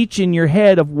speech in your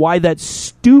head of why that's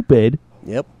stupid.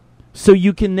 Yep. So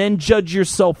you can then judge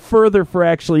yourself further for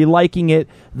actually liking it,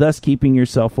 thus keeping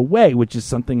yourself away, which is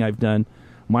something I've done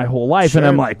my whole life. Sure. And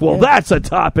I'm like, well, that's a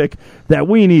topic that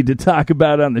we need to talk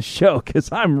about on the show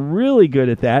because I'm really good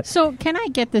at that. So can I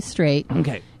get this straight?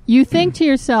 Okay. You think to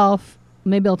yourself,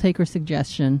 maybe I'll take her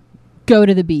suggestion, go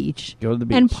to the beach. Go to the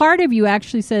beach. And part of you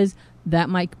actually says, that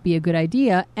might be a good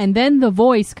idea. And then the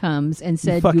voice comes and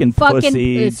said, fucking you fucking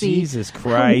pussy. pussy. Jesus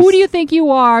Christ. Who do you think you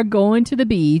are going to the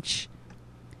beach?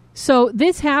 So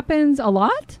this happens a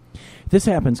lot? This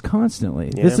happens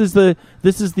constantly. Yeah. This is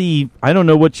the I don't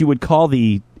know what you would call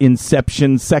the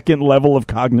inception second level of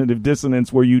cognitive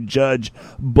dissonance where you judge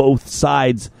both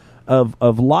sides of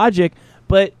logic.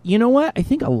 But you know what? I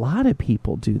think a lot of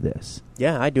people do this.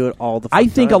 Yeah, I do it all the I fucking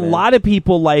think time, a man. lot of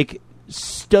people like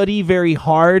study very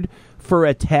hard for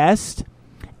a test,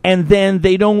 and then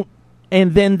they don't,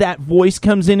 and then that voice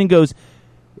comes in and goes,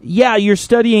 yeah, you're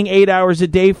studying 8 hours a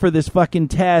day for this fucking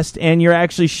test, and you're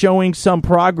actually showing some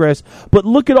progress, but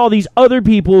look at all these other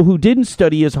people who didn't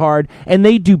study as hard, and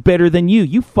they do better than you.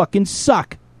 You fucking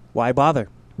suck. Why bother?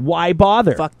 Why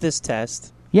bother? Fuck this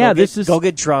test. Yeah, Go this get- is go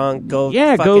get drunk. Go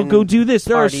yeah, fucking go do this.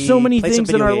 There party, are so many play some things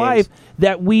in video our games. life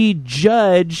that we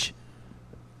judge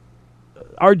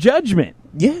our judgment.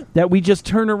 Yeah, That we just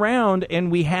turn around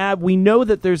and we know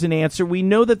that there's an answer. We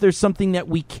know that there's something that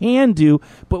we can do,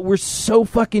 but we're so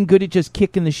fucking good at just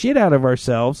kicking the shit out of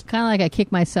ourselves. Kind of like I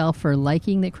kick myself for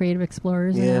liking that Creative Explorer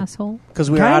is an Yeah. asshole. because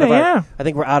we're out of Kinda, our. yeah. I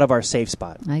think we're out of our safe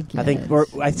spot. I get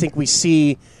I think we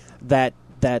see that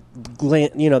that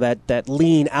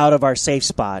lean out of our safe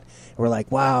spot. We're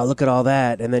like, wow, look at all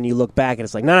that, and then you look back and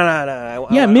it's like, no.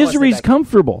 Yeah, misery's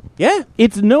comfortable. Yeah,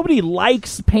 It's nobody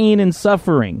likes pain and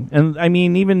suffering. And I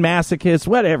mean, even masochists,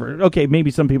 whatever. Okay,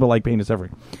 maybe some people like pain and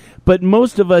suffering. But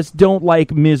most of us don't like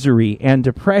misery and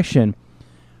depression.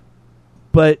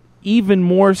 But even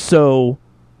more so,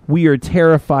 we are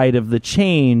terrified of the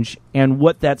change and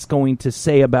what that's going to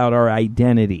say about our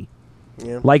identity.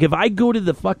 yeah. Like if I go to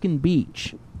the fucking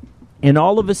beach and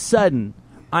all of a sudden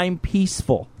I'm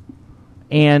peaceful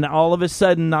and all of a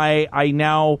sudden I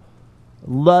now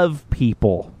love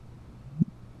people.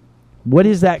 What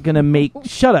is that going to make?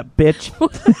 Shut up, bitch.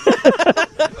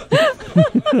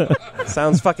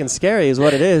 Sounds fucking scary, is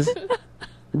what it is.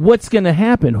 What's going to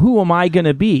happen? Who am I going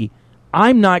to be?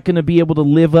 I'm not going to be able to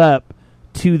live up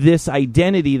to this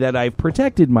identity that I've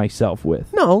protected myself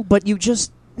with. No, but you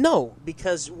just no,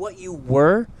 because what you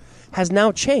were has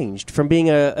now changed from being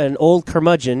an old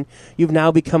curmudgeon. You've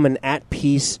now become an at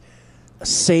peace,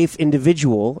 safe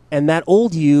individual, and that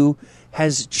old you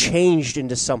has changed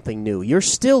into something new. You're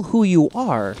still who you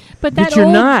are. But But that you're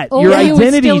old, not. old Your you is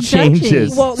identity still judging.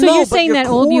 changes. Well, so no, you're but saying your that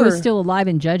old you is core- still alive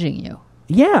and judging you.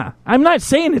 Yeah, I'm not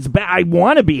saying it's bad. I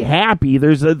want to be happy.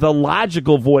 There's the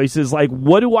logical voice is like,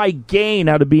 what do I gain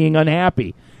out of being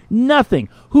unhappy? Nothing.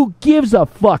 Who gives a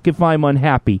fuck if I'm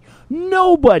unhappy?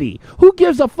 Nobody. Who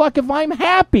gives a fuck if I'm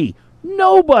happy?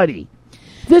 Nobody.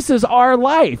 This is our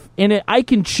life, and I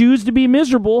can choose to be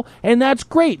miserable, and that's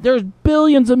great. There's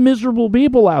billions of miserable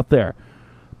people out there,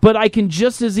 but I can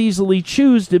just as easily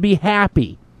choose to be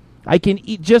happy. I can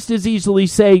just as easily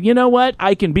say, you know what?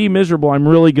 I can be miserable. I'm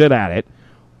really good at it.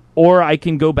 Or I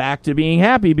can go back to being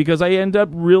happy because I end up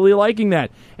really liking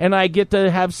that. And I get to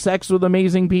have sex with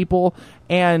amazing people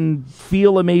and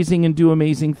feel amazing and do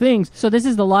amazing things. So this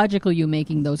is the logical you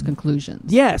making those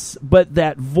conclusions. Yes, but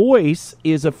that voice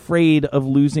is afraid of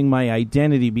losing my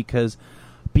identity because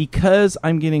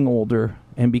I'm getting older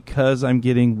and because I'm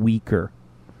getting weaker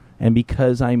and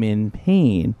because I'm in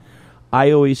pain,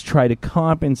 I always try to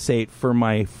compensate for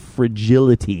my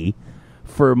fragility,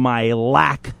 for my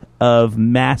lack of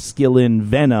masculine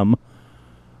venom.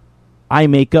 I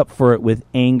make up for it with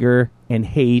anger and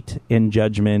hate and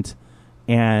judgment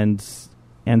and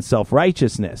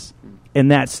self-righteousness. And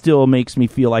that still makes me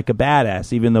feel like a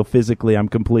badass, even though physically I'm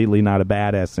completely not a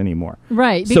badass anymore.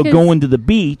 Right. So because- going to the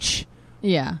beach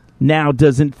Yeah. now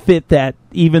doesn't fit that.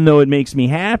 Even though it makes me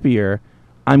happier,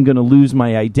 I'm going to lose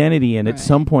my identity. And at Right.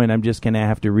 some point, I'm just going to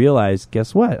have to realize,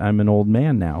 guess what? I'm an old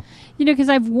man now. You know, because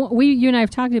you and I have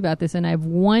talked about this, and I've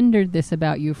wondered this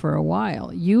about you for a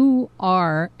while. You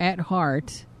are, at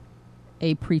heart,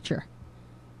 a preacher.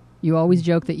 You always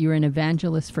joke that you're an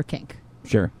evangelist for kink.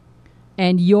 Sure.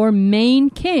 And your main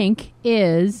kink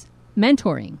is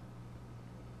mentoring.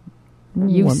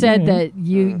 You've said that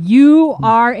you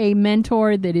are a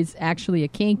mentor that is actually a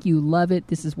kink. You love it.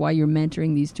 This is why you're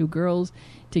mentoring these two girls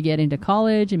to get into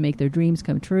college and make their dreams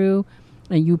come true.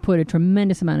 And you put a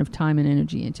tremendous amount of time and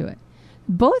energy into it.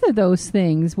 Both of those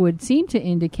things would seem to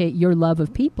indicate your love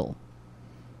of people.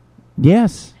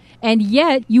 Yes. And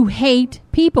yet you hate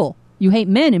people. You hate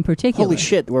men in particular. Holy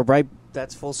shit, we're right.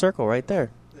 That's full circle right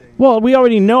there. Well, we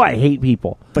already know I hate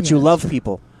people. But you love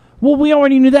people. Well, we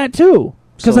already knew that too.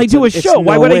 Because So I do a it's show.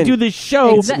 Why no would I win. do this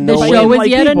show? The no show way. is Like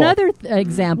yet people? another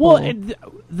example. Well,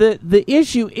 the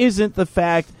issue isn't the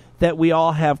fact that we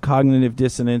all have cognitive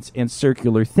dissonance and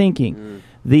circular thinking.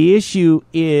 The issue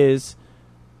is,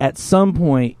 at some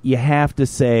point, you have to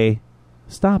say,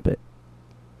 stop it.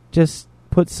 Just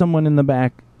put someone in the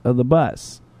back of the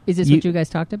bus. is this what you guys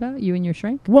talked about, you and your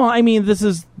shrink? Well, I mean, this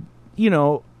is,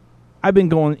 I've been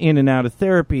going in and out of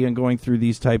therapy and going through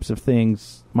these types of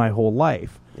things my whole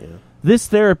life. Yeah. This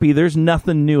therapy, there's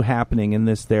nothing new happening in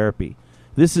this therapy.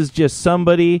 This is just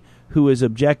somebody who is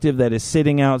objective, that is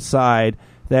sitting outside,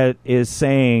 that is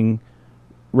saying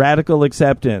radical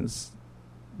acceptance.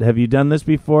 Have you done this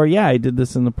before? Yeah, I did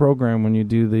this in the program when you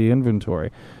do the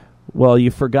inventory. Well,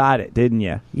 you forgot it, didn't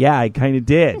you? Yeah, I kind of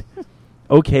did.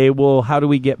 Okay, well, how do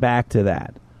we get back to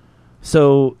that?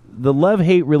 So the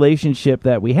love-hate relationship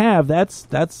that we have, it's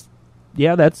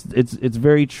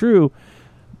very true.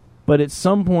 But at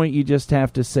some point, you just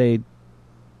have to say,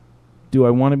 do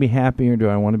I want to be happy or do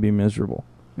I want to be miserable?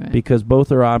 Right. Because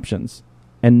both are options,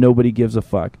 and nobody gives a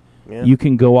fuck. Yeah. You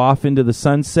can go off into the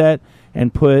sunset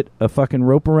and put a fucking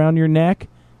rope around your neck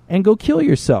and go kill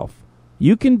yourself.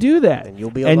 You can do that. And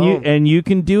you'll be and alone. you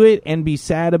can do it and be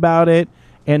sad about it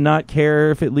and not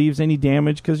care if it leaves any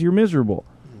damage because you're miserable.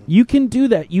 You can do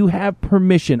that. You have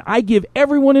permission. I give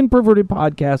everyone in Perverted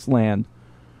Podcast Land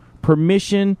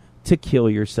permission to kill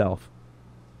yourself.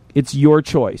 It's your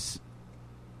choice.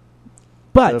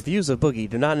 But The views of Boogie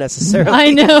do not necessarily.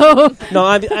 I know.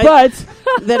 No, but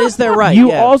that is their right. you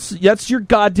yeah. also, that's your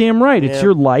goddamn right. It's Yeah.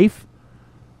 your life.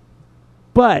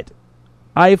 But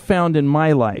I've found in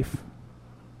my life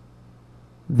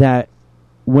that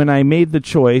when I made the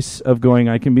choice of going,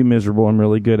 I can be miserable, I'm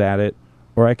really good at it,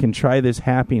 or I can try this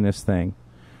happiness thing,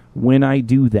 when I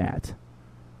do that,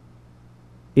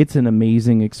 it's an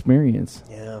amazing experience.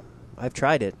 Yeah, I've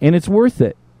tried it. And it's worth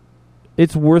it.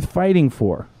 It's worth fighting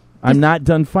for. I'm not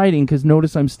done fighting because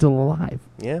notice I'm still alive.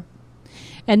 Yeah.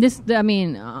 And this, I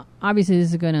mean, obviously,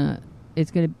 this is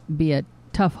it's gonna be a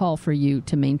tough haul for you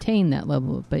to maintain that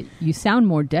level. But you sound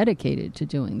more dedicated to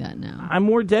doing that now. I'm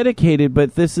more dedicated,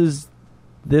 but this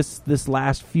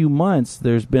last few months,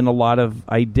 there's been a lot of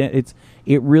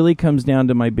it really comes down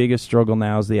to my biggest struggle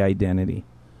now is the identity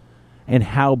and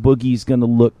how Boogie's going to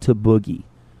look to Boogie.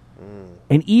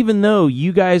 And even though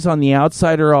you guys on the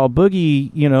outside are all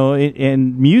Boogie,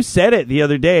 and Mew said it the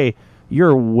other day,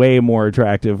 you're way more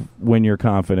attractive when you're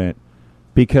confident.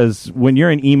 Because when you're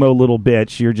an emo little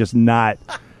bitch, you're just not.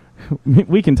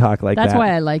 We can talk like That's that.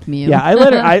 why I like Mew. Yeah, I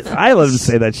let him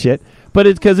say that shit. But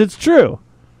it's because it's true.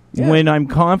 Yeah. When I'm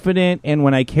confident and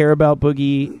when I care about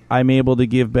Boogie, I'm able to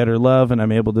give better love and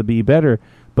I'm able to be better.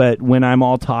 But when I'm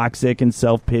all toxic and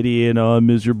self-pity and I'm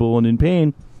miserable and in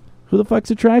pain, who the fuck's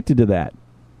attracted to that?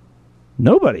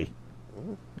 Nobody.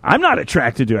 I'm not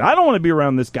attracted to it. I don't want to be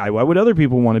around this guy. Why would other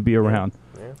people want to be around?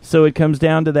 Yeah. So it comes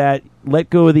down to that,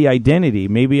 let go of the identity.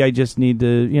 Maybe I just need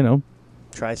to,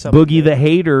 Try something. Boogie the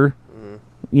hater,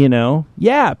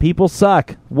 Yeah, people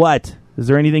suck. What? Is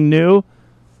there anything new?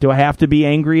 Do I have to be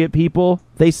angry at people?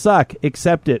 They suck.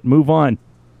 Accept it. Move on.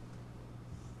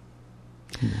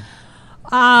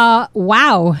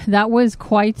 Wow, that was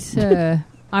quite.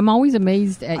 I'm always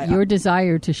amazed at your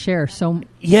desire to share so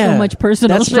much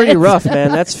personal. That's shit. pretty rough,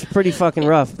 man. That's pretty fucking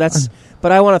rough.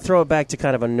 But I want to throw it back to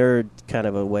kind of a nerd kind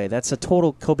of a way. That's a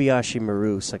total Kobayashi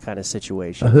Maru kind of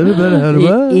situation.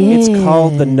 It's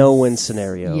called the no-win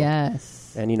scenario.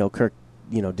 Yes. And Kirk,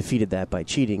 defeated that by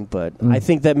cheating. But I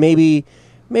think that maybe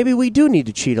we do need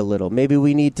to cheat a little. Maybe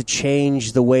we need to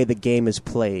change the way the game is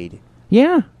played.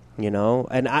 Yeah.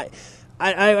 And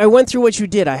I went through what you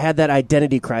did. I had that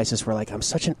identity crisis where, I'm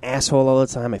such an asshole all the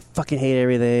time. I fucking hate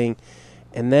everything.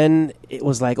 And then it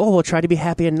was like, we'll try to be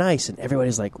happy and nice. And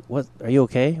everybody's like, what? Are you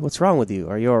okay? What's wrong with you?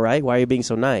 Are you all right? Why are you being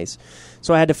so nice?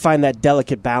 So I had to find that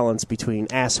delicate balance between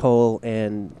asshole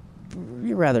and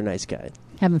you're a rather nice guy.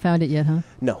 Haven't found it yet, huh?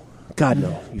 No. God,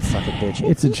 no. You fucking bitch.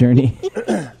 It's a journey.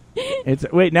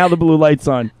 Wait, now the blue light's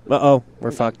on. Uh-oh,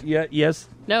 we're fucked. Yeah. Yes.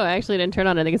 No, I actually didn't turn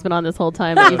on. I think it's been on this whole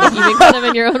time. But you've been kind of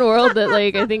in your own world. That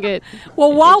like I think it.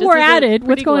 Well, it while just we're is at a it, what's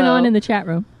pretty going glow. on in the chat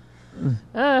room?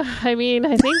 I mean,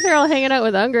 I think they're all hanging out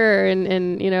with Unger,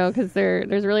 and you know, because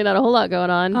there's really not a whole lot going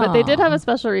on. But they did have a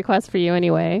special request for you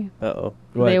anyway. Uh-oh.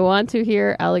 They want to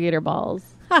hear alligator balls.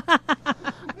 That's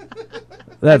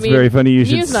I mean, very funny. You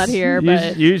should. Mew's not here, you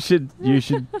but- you should.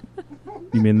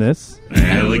 You mean this?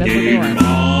 Alligator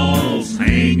balls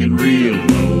hanging real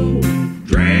low,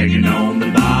 dragging on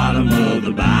the bottom of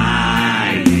the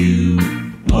bayou.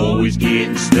 Always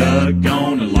getting stuck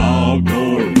on a log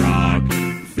or a rock,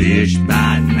 fish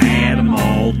biting at 'em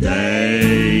all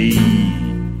day.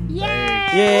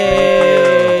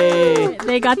 Yay!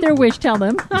 They got their wish. Tell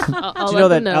them. I'll Do you let know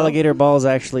them that alligator balls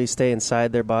actually stay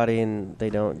inside their body and they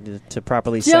don't to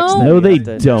properly sex Don't- them? No, you they have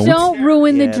to- don't. Don't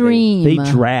ruin Yeah, the dream. They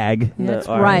drag. No, That's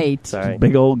all right. Sorry.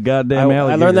 Big old goddamn I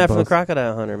alligator. learned that from the balls.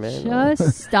 crocodile hunter, man.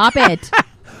 Just stop it.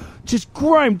 Just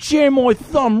jam my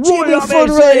thumb Jimmy right up foot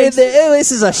his right in legs. there. Oh,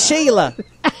 this is a Sheila.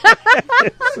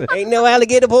 Ain't no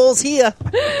alligator balls here.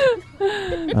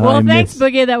 Well, thanks,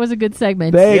 Boogie. That was a good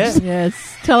segment. Thanks.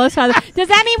 Yes. Tell us how. Does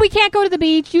that mean we can't go to the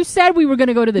beach? You said we were going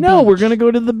to go to the beach. No, we're gonna go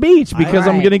to the beach because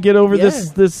I'm right. gonna get over Yeah.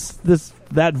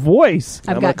 that voice.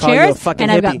 I've I'm got gonna call you a chairs, fucking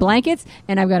and I've got hippie. blankets,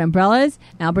 and I've got umbrellas,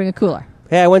 and I'll bring a cooler.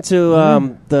 Hey, I went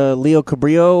to the Leo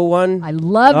Cabrillo one. I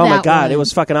love Oh that my god, one. it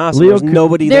was fucking awesome. Leo There's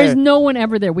nobody There's there. no one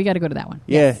ever there. We got to go to that one.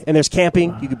 Yeah, and there's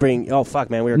camping. You could bring. Oh fuck,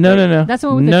 man, we were No. That's the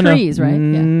one with the trees, right? Yeah.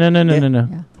 No.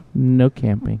 Yeah. No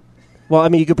camping. Well, I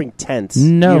mean, you could bring tents.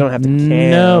 No. you don't have to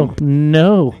camp.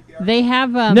 No. They have.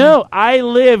 No, I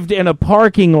lived in a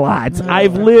parking lot.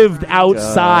 I've lived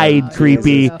outside,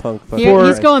 creepy. Punk fuck. Here, for-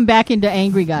 he's going back into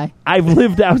angry guy. I've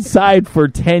lived outside for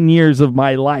 10 years of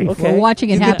my life. Okay. We're watching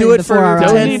it you happen can do it before for our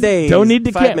 10 eyes. days. Don't need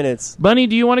to 5 camp. minutes. Bunny,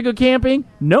 do you want to go camping?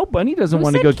 No, Bunny doesn't Who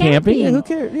want to said go camping. camping? Who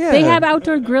cares? Yeah. They have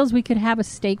outdoor grills. We could have a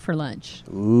steak for lunch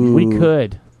We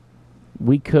could.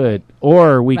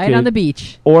 Or we right could. on the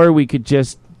beach. Or we could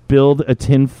just build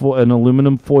an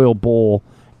aluminum foil bowl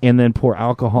and then pour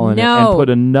alcohol in it and No. put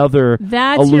another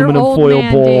That's aluminum your old foil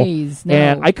man bowl. days. No.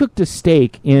 And I cooked a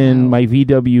steak in No. my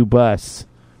VW bus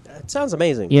It sounds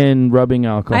amazing. in rubbing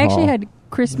alcohol. I actually had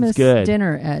Christmas good.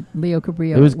 dinner at Leo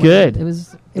Cabrillo. It was good. It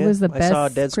was Yeah, the I best saw a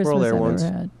dead squirrel Christmas there I've once.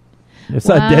 ever had. It's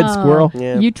a dead Wow. squirrel.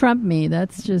 Yeah. You trumped me.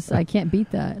 That's just I can't beat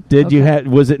that. Did you Okay. have?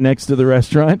 Was it next to the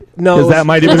restaurant? No, because it was- that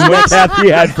might have been what Kathy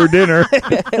had for dinner.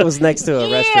 It was next to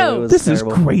a restaurant. It was This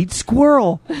terrible. is great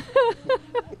squirrel.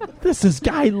 This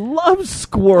guy loves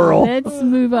squirrel. Let's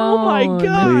move on. Oh my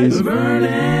god! Please.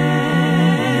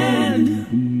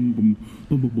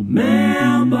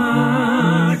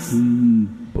 Mailbox.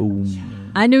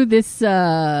 Boom. I knew this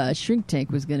shrink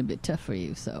tank was going to be tough for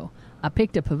you, so I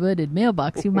picked a perverted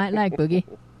mailbox you might like, Boogie.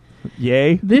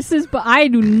 Yay! This is, but I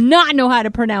do not know how to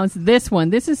pronounce this one.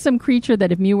 This is some creature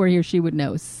that if Mew were here, she would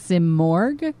know.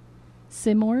 Simorg?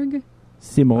 Seymour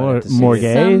have to see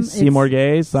Morgaze, it. Seymour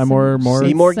Gaze, Seymour More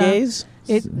Seymour Some- Gaze?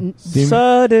 It,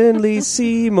 Suddenly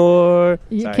Seymour.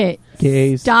 Sorry. okay,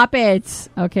 Gaze. stop it.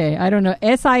 Okay, I don't know.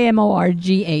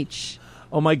 Simorgh.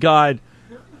 Oh my god!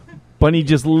 Bunny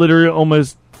just literally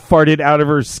almost farted out of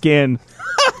her skin.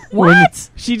 What?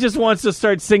 She just wants to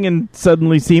start singing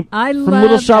 "Suddenly Seymour" I from love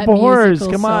Little Shop that of Horrors.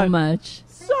 musical Come so on! much.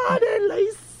 Suddenly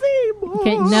Seymour.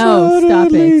 Okay, no, stop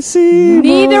Suddenly it. Seymour.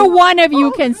 Neither one of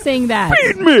you can sing that.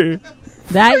 Feed me.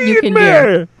 That you Feed can me.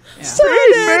 do.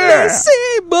 Suddenly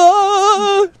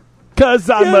Seymour. Cause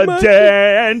I'm Yeah, a man.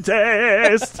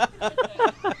 dentist.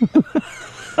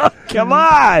 Come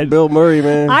on. Bill Murray,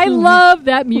 man. I love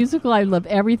that musical. I love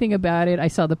everything about it. I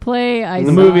saw the play. The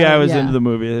saw, movie I was yeah. into the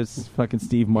movie. It's fucking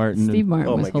Steve Martin. Steve Martin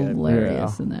Oh was my God.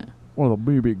 hilarious in that. Well, the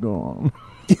baby gone.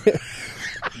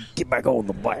 Get back on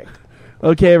the bike.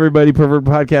 Okay, everybody, Pervert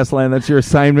Podcast Land. That's your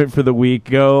assignment for the week.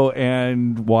 Go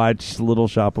and watch Little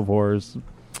Shop of Horrors.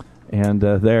 And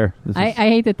there. This I is-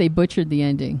 hate that they butchered the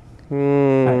ending.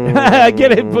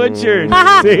 Get it butchered.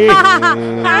 See?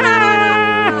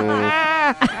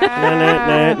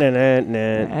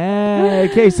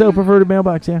 Okay, so perverted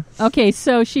mailbox, yeah. Okay,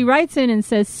 so she writes in and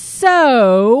says,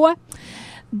 so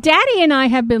Daddy and I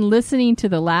have been listening to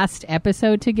the last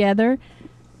episode together.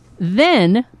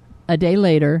 Then, a day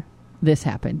later, this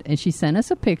happened. And she sent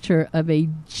us a picture of a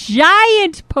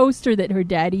giant poster that her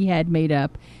daddy had made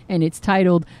up. And it's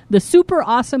titled, The Super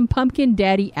Awesome Pumpkin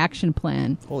Daddy Action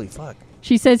Plan. Holy fuck.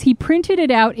 She says he printed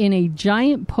it out in a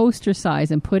giant poster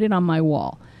size and put it on my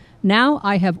wall. Now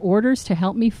I have orders to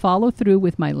help me follow through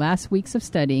with my last weeks of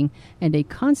studying and a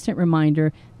constant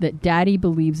reminder that Daddy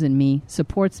believes in me,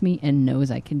 supports me, and knows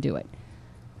I can do it.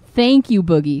 Thank you,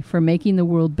 Boogie, for making the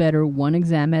world better one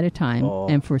exam at a time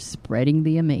and for spreading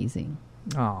the amazing.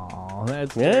 Oh,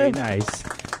 that's very nice.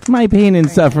 My pain and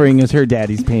suffering is her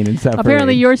daddy's pain and suffering.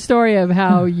 Apparently, your story of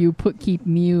how you keep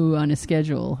Mew on a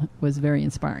schedule was very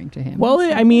inspiring to him. Well,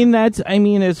 I mean,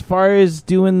 as far as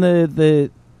doing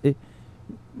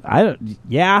I don't.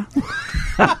 Yeah.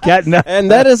 Got nothing.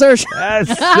 And that is our show. That's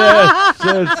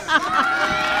just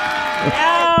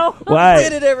what?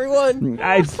 Did it, everyone?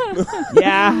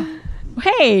 Yeah.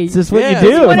 Hey, Is this what Yeah, you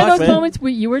it's do? one of Fuck, those man. moments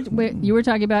you were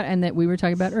talking about, and that we were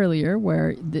talking about earlier,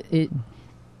 where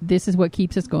this is what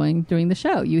keeps us going during the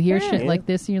show. You hear shit like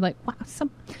this, and you're like, "Wow,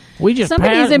 We just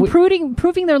somebody is pay-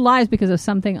 improving their lives because of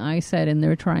something I said, and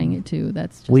they're trying it too."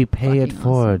 That's just We pay it fucking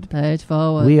forward. Awesome. Pay it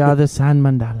forward. We are the San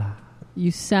Mandala.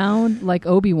 You sound like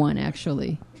Obi-Wan,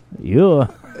 actually. You.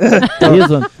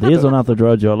 These are not the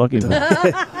drugs you're looking for.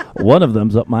 One of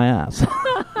them's up my ass.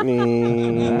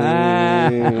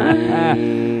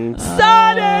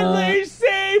 Suddenly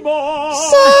Seymour.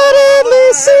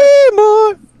 Suddenly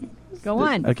Seymour. Go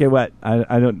on. Okay, what?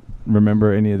 I don't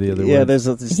remember any of the other Yeah, words.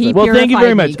 there's He Well, thank you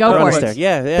very purified me. much. Go for there. it.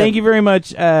 Yeah. Thank you very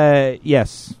much.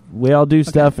 Yes, we all do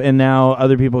stuff, and now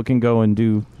other people can go and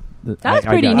do. That was I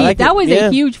pretty got it. neat. like That it. was Yeah.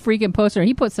 a huge freaking poster.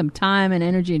 He put some time and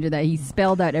energy into that. He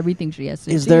spelled out everything she has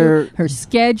to Is do. there- her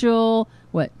schedule?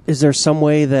 What? Is there some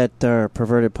way that our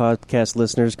perverted podcast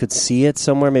listeners could see it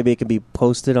somewhere? Maybe it could be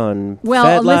posted on Well,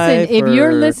 FedLife listen. If you're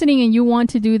or- listening and you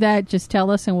want to do that, just tell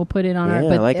us and we'll put it on our. Yeah,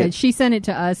 But I like it. she sent it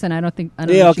to us, and I don't Yeah,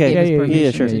 know if okay. she gave us Yeah,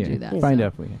 permission sure. to do that. Find so.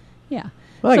 out for you. Yeah.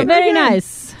 I like So it. very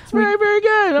nice. It's very, very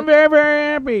good. I'm very, very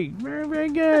happy. Very, very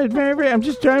good. Very, very. I'm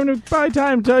just trying to buy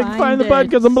time until I can Find find the it. button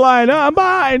because I'm blind. Oh, I'm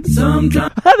blind.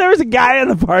 There was a guy in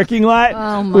the parking lot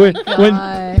Oh my when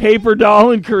God. Paper Doll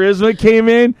and Charisma came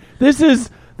in. This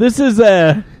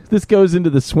goes into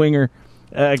the swinger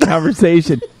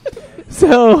conversation.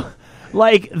 So,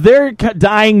 like, they're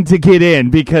dying to get in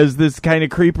because this kind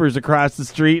of creeper's across the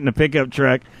street in a pickup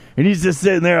truck. And he's just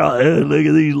sitting there, all, "Oh, look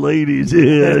at these ladies." Ew.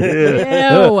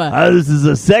 This is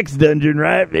a sex dungeon,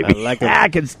 right? Maybe I like it. I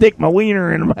can stick my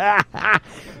wiener in them.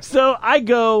 So I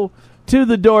go to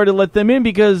the door to let them in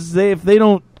because if they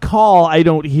don't call, I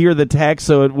don't hear the text.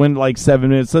 So it went like 7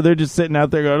 minutes. So they're just sitting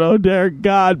out there going, "Oh, dear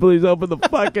God, please open the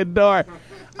fucking door."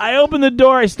 I open the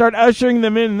door, I start ushering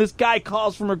them in, and this guy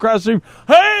calls from across the room,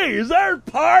 "Hey, is there a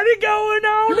party going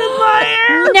on in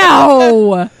there?"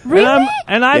 No. Really?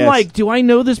 And I'm Yes. like, do I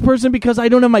know this person? Because I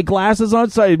don't have my glasses on,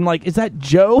 so I'm like, is that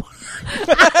Joe?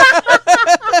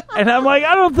 And I'm like,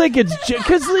 I don't think it's Joe.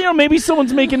 Because, maybe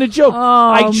someone's making a joke.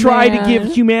 I try to man.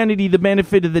 give humanity the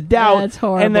benefit of the doubt. That's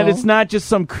And that horrible. it's not just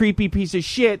some creepy piece of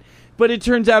shit. But it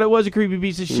turns out it was a creepy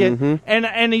piece of shit. Mm-hmm. And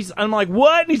I'm like,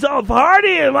 what? And he's all,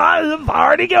 "Party? There's a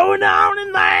party going on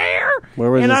in there?" Where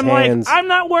was and his I'm hands? like, "I'm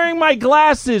not wearing my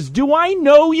glasses. Do I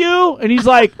know you?" And he's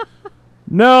like,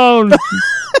 No,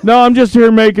 I'm just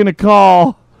here making a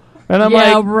call. And I'm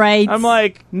Yeah, like, right. I'm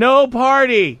like, "No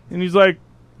party." And he's like,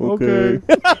 "Okay."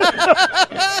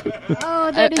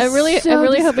 Oh, that is I'm really so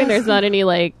hoping there's not any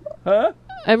like. Huh?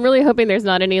 I'm really hoping there's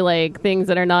not any like things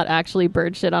that are not actually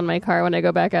bird shit on my car when I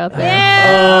go back out there.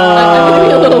 I'm gonna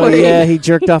be a little worried. Yeah, he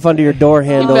jerked off under your door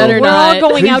handle. better We're all not.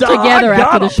 going out He's all, together "I got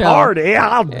after the a show. Party.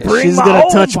 I'll bring She's my gonna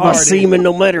own touch my party." semen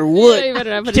no matter Yeah, what. you better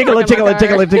not put Tickle a it, truck in my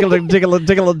tickle it, car. tickle it, tickle it,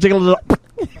 tickle it, tickle it,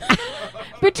 tickle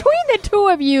it. Between the two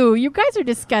of you guys are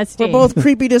disgusting. We're both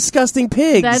creepy, disgusting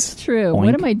pigs. That's true. What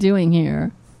Oink. am I doing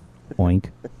here? Oink.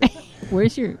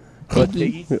 Where's your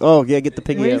piggy? Oh yeah, get the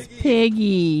piggy Where's out.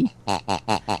 Piggy?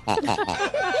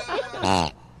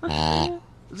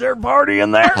 Is there a party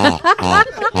in there?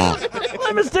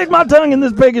 Let me stick my tongue in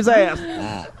this pig's ass.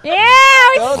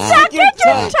 Ew! Suck your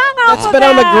tongue off It's of been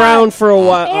on the that. ground for a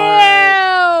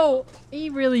while. Ew! He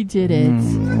really did it.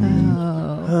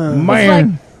 Oh. Man.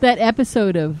 It's like that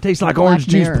episode of Tastes like Black orange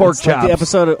juice Mirror. pork It's like chops. the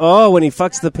episode of when he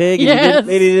fucks the pig and Yes.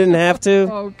 he didn't have to.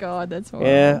 Oh God, that's horrible.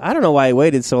 Yeah, I don't know why he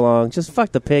waited so long. Just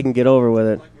fuck the pig and get over with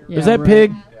it. Yeah, Is that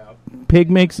right.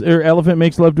 elephant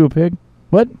makes love to a pig?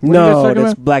 What? What are you guys No, talking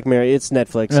that's about? Black Mirror. It's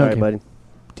Netflix. Sorry, Okay. buddy.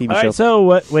 TV All show. right, so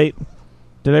what? Wait.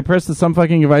 Did I press the some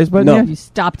fucking advice button No. yet? You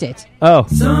stopped it. Oh.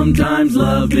 Sometimes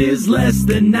love is less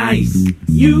than nice.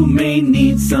 You may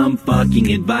need some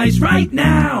fucking advice right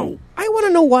now. I want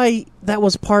to know why that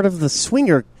was part of the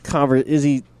swinger conversation. Is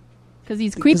he Because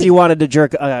he's because creepy. he wanted to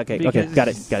jerk? Okay, Because got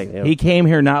it. Yeah. He came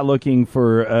here not looking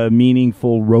for a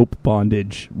meaningful rope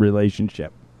bondage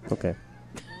relationship. Okay.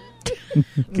 Got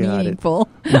it. Meaningful.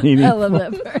 I Meaningful. love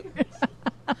that part.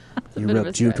 You bit of a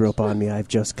rubbed jute stretch. rope on me. I've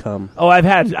just come. Oh, I've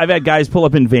had guys pull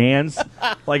up in vans.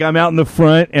 Like I'm out in the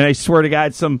front, and I swear to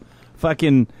God, some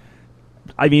fucking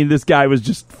I mean, this guy was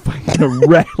just fucking a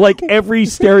wreck. Like every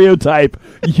stereotype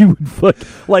you would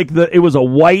like it was a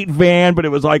white van, but it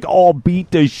was like all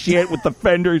beat to shit with the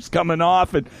fenders coming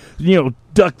off and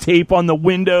duct tape on the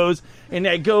windows. And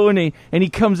I go and he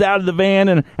comes out of the van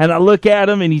and I look at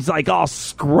him and he's like all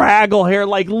scraggle hair,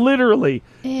 like literally.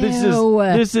 Ew.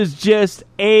 This is just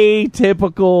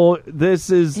atypical. This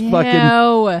is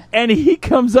fucking. And he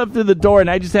comes up to the door and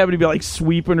I just happen to be like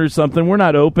sweeping or something. We're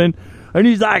not open. And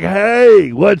he's like,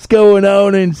 "Hey, what's going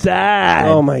on inside?"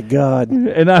 Oh my god!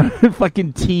 And I'm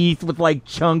fucking teeth with like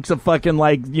chunks of fucking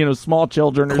like small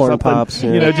children or corn something. Pops,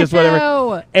 yeah. Just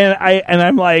whatever. And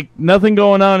I'm like, nothing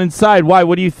going on inside. Why?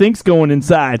 What do you think's going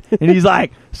inside? And he's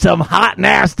like, some hot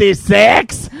nasty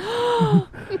sex.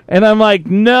 And I'm like,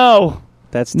 no,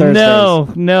 that's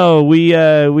Thursdays. No.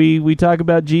 We talk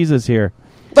about Jesus here.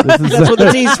 That's what the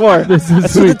T is for. That's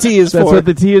what the T is for. That's what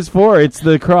the T is for. It's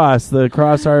the cross.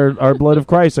 Our blood of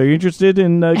Christ. Are you interested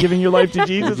in giving your life to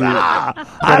Jesus?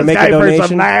 Gotta make a donation for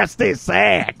some nasty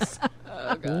sex.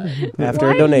 Oh, God.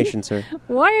 After a donation, sir.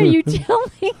 Why are you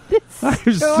telling this?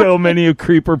 There's so many of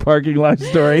creeper parking lot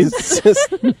stories.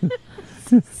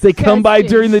 They come by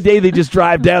during the day. They just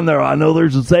drive down there. I know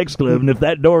there's a sex club, and if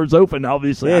that door's open,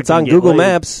 obviously, it's on Google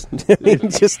Maps.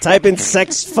 Just type in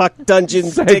 "sex fuck dungeon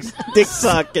dick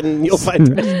suck" and you'll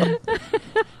find it.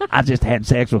 I just had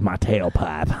sex with my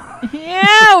tailpipe.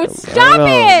 Ew! Stop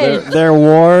it! They're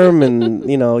warm,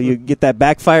 and you get that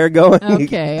backfire going.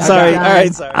 Okay. Sorry. All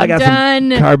right. Sorry. I got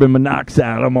some carbon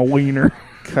monoxide on my wiener.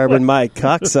 Carbon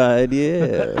monoxide.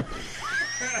 Yeah.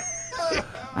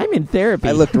 I'm in therapy.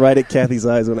 I looked right at Kathy's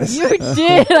eyes when I said You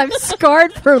did. I'm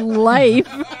scarred for life.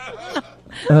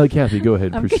 Kathy, go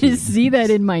ahead. I'm going to see that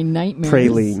in my nightmares.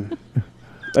 Praline.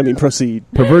 Proceed.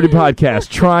 Perverted Podcast,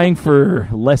 trying for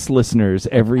less listeners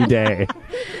every day.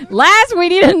 Last, we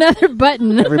need another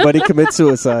button. Everybody commit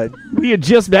suicide. We had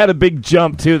just had a big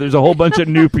jump, too. There's a whole bunch of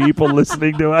new people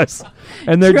listening to us.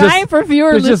 And they're trying for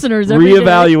fewer listeners just every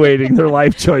reevaluating their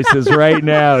life choices right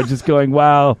now. Just going,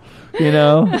 wow,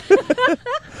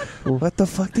 What the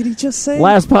fuck did he just say?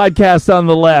 Last podcast on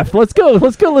the left. Let's go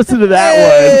listen to that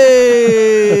one.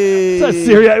 It's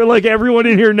serious. Like everyone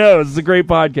in here knows, it's a great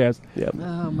podcast. Yep.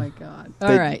 Oh my God!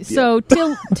 All right, so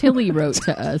Tilly wrote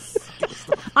to us.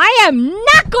 I am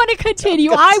not going to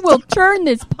continue. I will turn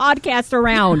this podcast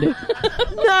around.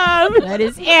 That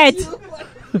is it.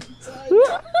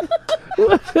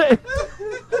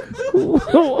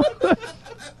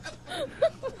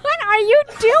 What are you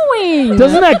doing?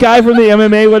 Doesn't that guy from the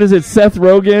MMA, what is it, Seth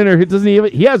Rogen, or doesn't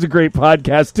he has a great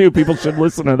podcast too. People should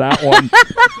listen to that one.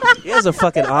 He has a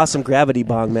fucking awesome gravity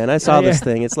bong, man. I saw this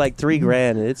thing. It's like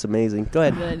 $3,000 and it's amazing. Go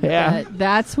ahead.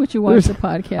 That's what you watch the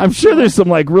podcast. I'm sure there's some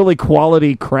like really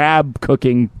quality crab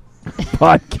cooking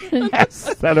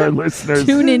podcasts that our listeners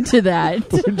tune into that.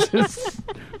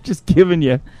 just giving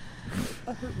you.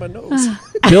 I hurt my nose.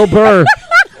 Bill Burr.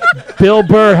 Bill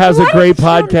Burr has a great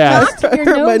podcast. I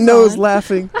hurt my nose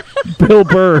laughing. Bill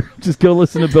Burr. Just go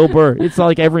listen to Bill Burr. It's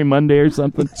like every Monday or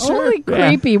something. Only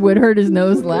Creepy would hurt his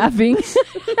nose laughing.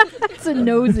 It's a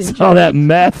nose injury. All that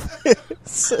meth.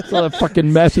 It's all that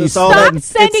fucking meth. Stop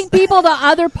sending people to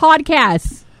other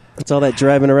podcasts. It's all that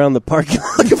driving around the park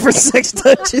looking for sex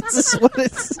dungeons is what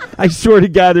it's. I swear to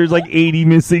God, there's like 80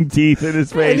 missing teeth in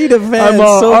his face. I need a van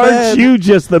so aren't bad. you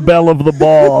just the belle of the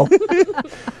ball?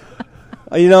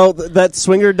 That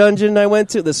swinger dungeon I went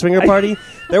to, the swinger party,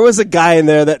 there was a guy in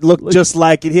there that looked just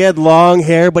like it. He had long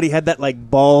hair, but he had that like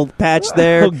bald patch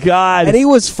there. Oh, God. And he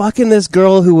was fucking this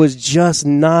girl who was just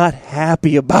not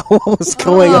happy about what was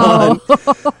going on.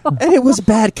 And it was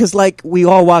bad because like we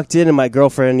all walked in and my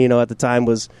girlfriend, at the time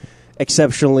was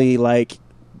exceptionally like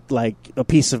a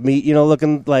piece of meat,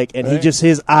 looking like, and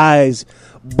his eyes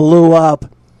blew up.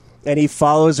 And he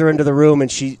follows her into the room,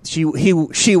 and he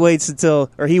waits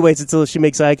until she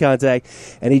makes eye contact,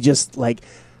 and he just like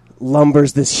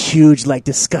lumbers this huge like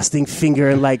disgusting finger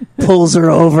and like pulls her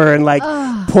over and like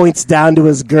points down to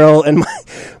his girl, and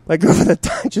my girlfriend at the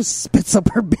time just spits up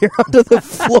her beer onto the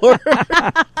floor.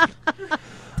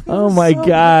 Oh my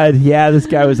God! Yeah, this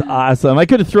guy was awesome. I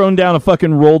could have thrown down a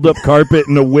fucking rolled up carpet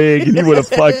and a wig, and he would have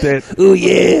fucked it. Ooh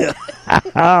yeah!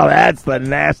 Oh, that's the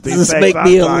nasty. Does this make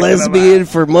me a lesbian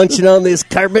for munching on this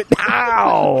carpet?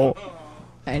 Ow!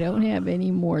 I don't have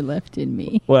any more left in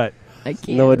me. What? I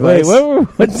can't. No advice. Wait,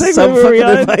 what Some fucking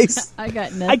advice. I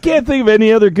got nothing. I can't think of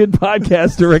any other good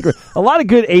podcast to recommend. A lot of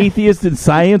good atheist and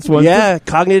science ones. Yeah,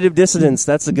 cognitive dissonance.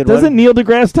 That's a good one. Doesn't Neil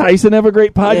deGrasse Tyson have a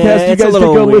great podcast Yeah, you it's a guys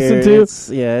little could go weird. listen to?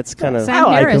 It's kind of... Sam I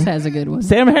like Harris him. has a good one.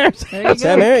 Sam Harris. There you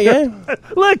Sam go. Harris, yeah.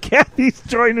 Look, Kathy's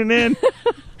joining in.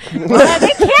 They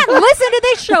can't listen to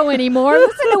this show anymore.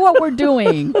 Listen to what we're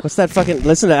doing. What's that fucking?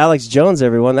 Listen to Alex Jones,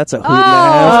 everyone. That's a hoot and a No,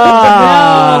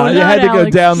 half. you had to go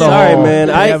Alex down the Sorry, hole. man.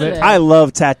 Damn it. I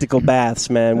love tactical baths,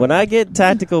 man. When I get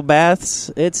tactical baths,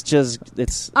 it's.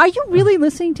 Are you really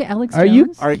listening to Alex Are you-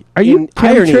 Jones? Are you in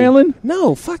irony- chemtrailing?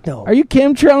 No, fuck no. Are you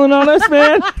chemtrailing on us,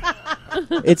 man?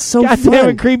 It's so God fun. damn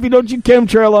it, creepy! Don't you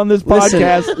chemtrail on this Listen,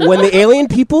 podcast? when the alien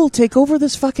people take over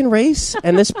this fucking race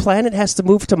and this planet has to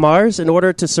move to Mars in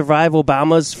order to survive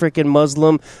Obama's freaking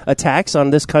Muslim attacks on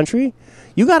this country,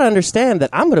 you got to understand that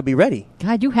I'm going to be ready.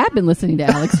 God, you have been listening to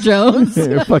Alex Jones.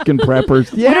 They're fucking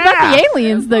preppers. What about the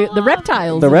aliens, the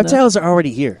reptiles? The and reptiles are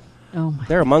already here. Oh my!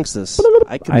 They're amongst us.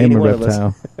 I could be I am any a one of us.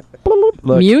 reptile.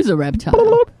 Look, Mew's a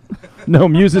reptile. no,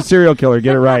 Mew's a serial killer.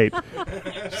 Get it right.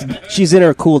 She's in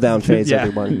her cool down phase, Yeah.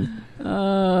 everyone.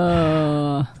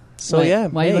 So why, yeah,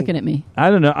 Why are you hey. looking at me? I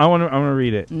don't know. I want to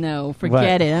read it. No,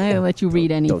 forget it. I'm not gonna let you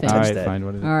read anything. touch All right, that. fine.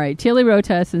 What is it? All right, Tilly wrote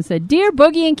to us and said, "Dear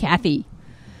Boogie and Kathy,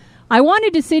 I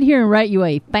wanted to sit here and write you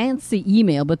a fancy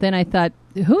email, but then I thought,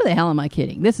 who the hell am I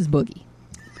kidding? This is Boogie."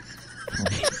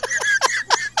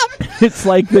 It's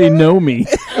like they know me.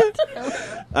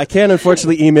 I can't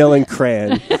unfortunately email in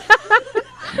crayon.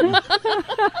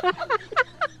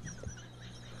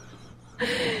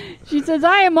 She says,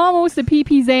 "I am almost a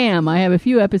PP Zam. I have a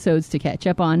few episodes to catch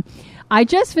up on. I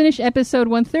just finished episode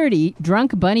 130,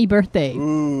 Drunk Bunny Birthday,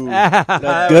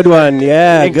 Good one,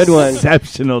 yeah, good one.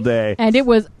 Exceptional day. and it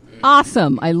was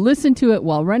awesome. I listened to it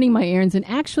while running my errands and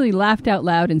actually laughed out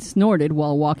loud and snorted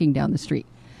while walking down the street.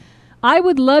 I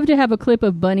would love to have a clip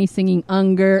of Bunny singing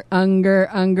Unger, Unger,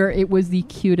 Unger. It was the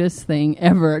cutest thing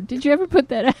ever. Did you ever put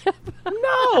that up?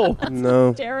 No. No.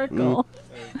 Hysterical.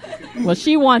 Well,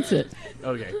 she wants it.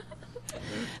 Okay.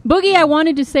 Boogie, I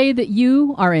wanted to say that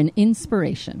you are an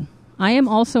inspiration. I am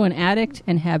also an addict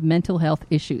and have mental health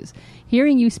issues.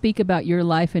 Hearing you speak about your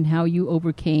life and how you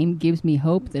overcame gives me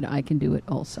hope that I can do it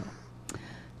also.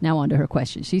 Now on to her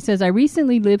question. She says, I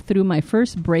recently lived through my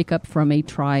first breakup from a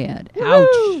triad.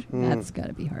 Ouch. That's got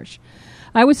to be harsh.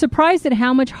 I was surprised at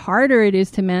how much harder it is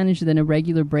to manage than a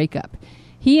regular breakup.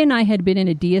 He and I had been in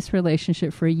a DS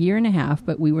relationship for 1.5 years,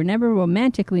 but we were never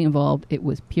romantically involved. It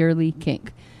was purely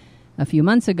kink. A few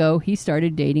months ago, he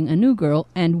started dating a new girl,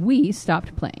 and we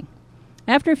stopped playing.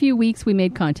 After a few weeks, we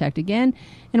made contact again,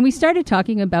 and we started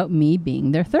talking about me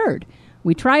being their third.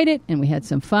 We tried it, and we had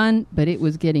some fun, but it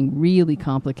was getting really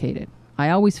complicated. I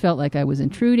always felt like I was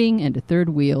intruding and a third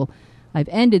wheel. I've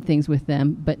ended things with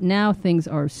them, but now things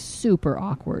are super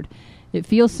awkward. It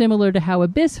feels similar to how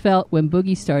Abyss felt when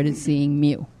Boogie started seeing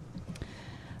Mew.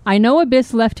 I know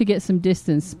Abyss left to get some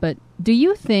distance, but do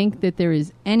you think that there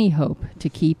is any hope to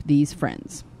keep these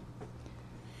friends?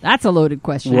 That's a loaded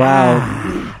question.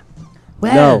 Wow.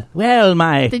 Well, well,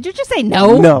 my Did you just say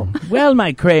no? No. well,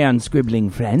 my crayon scribbling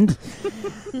friend.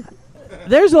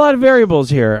 There's a lot of variables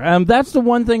here. That's the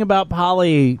one thing about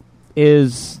poly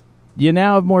is you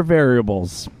now have more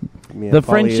variables. Yeah, The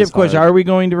poly friendship is question, hard. are we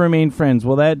going to remain friends?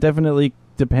 Well, that definitely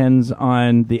depends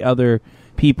on the other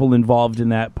people involved in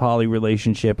that poly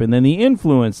relationship and then the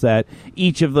influence that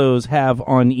each of those have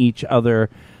on each other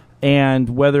and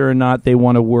whether or not they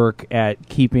want to work at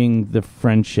keeping the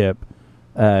friendship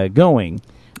going.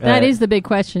 That is the big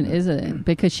question, isn't it?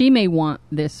 Because she may want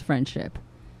this friendship.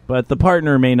 But the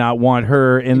partner may not want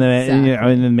her, and then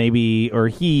Exactly. and then maybe or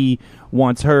he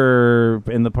wants her,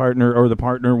 and the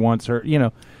partner wants her. Yeah.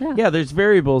 There's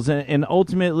variables, and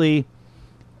ultimately,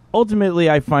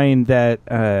 I find that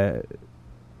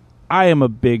I am a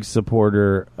big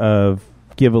supporter of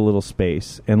give a little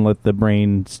space and let the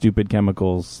brain stupid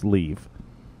chemicals leave,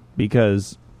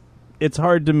 because it's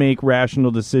hard to make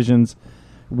rational decisions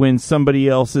when somebody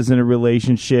else is in a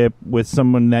relationship with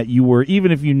someone that you were,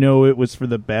 even if you know it was for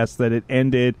the best, that it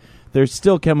ended, there's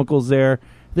still chemicals there.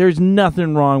 There's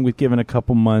nothing wrong with giving a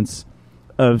couple months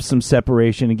of some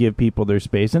separation and give people their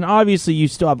space. And obviously you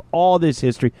still have all this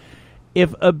history.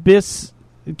 If Abyss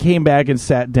came back and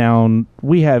sat down,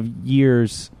 we have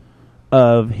years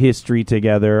of history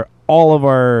together. All of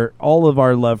our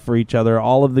love for each other,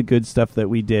 all of the good stuff that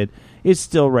we did is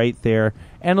still right there.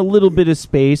 And a little bit of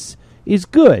space is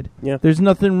good. Yeah. There's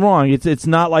nothing wrong. It's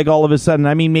not like all of a sudden,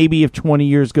 I mean, maybe if 20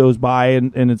 years goes by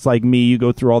and it's like me, you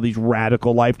go through all these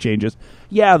radical life changes.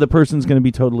 Yeah, the person's going to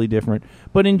be totally different.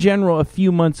 But in general, a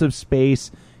few months of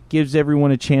space gives everyone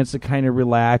a chance to kind of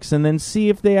relax and then see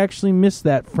if they actually miss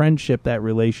that friendship, that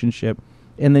relationship,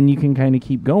 and then you can kind of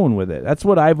keep going with it. That's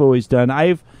what I've always done.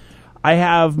 I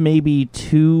have maybe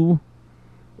 2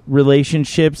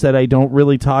 relationships that I don't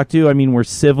really talk to. I mean, we're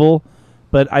civil,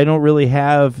 but I don't really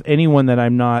have anyone that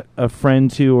I'm not a friend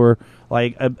to, or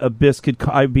like Abyss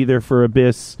I'd be there for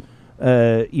Abyss.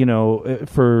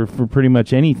 for pretty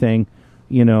much anything,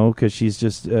 because she's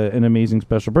just an amazing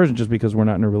special person. Just because we're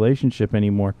not in a relationship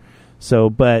anymore. So,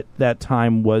 but that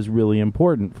time was really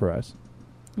important for us.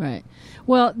 Right.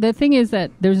 Well, the thing is that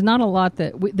there's not a lot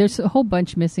there's a whole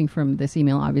bunch missing from this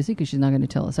email, obviously, because she's not going to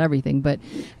tell us everything. But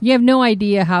you have no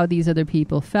idea how these other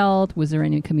people felt. Was there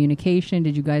any communication?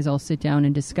 Did you guys all sit down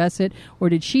and discuss it? Or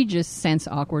did she just sense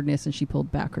awkwardness and she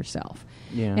pulled back herself?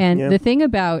 Yeah. And the thing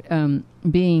about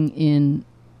being in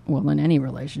any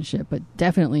relationship, but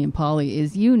definitely in poly,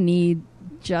 is you need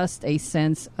just a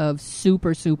sense of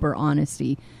super, super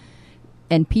honesty.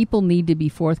 And people need to be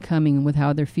forthcoming with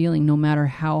how they're feeling, no matter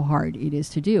how hard it is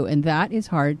to do. And that is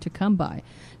hard to come by.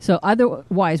 So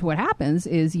otherwise, what happens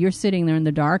is you're sitting there in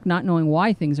the dark, not knowing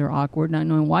why things are awkward, not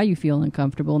knowing why you feel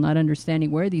uncomfortable, not understanding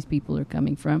where these people are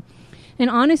coming from. And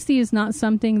honesty is not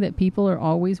something that people are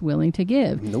always willing to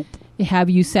give. Nope. Have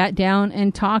you sat down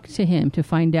and talked to him to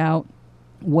find out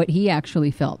what he actually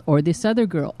felt, or this other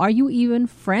girl? Are you even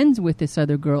friends with this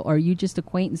other girl, or are you just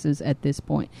acquaintances at this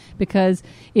point? Because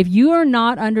if you are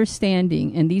not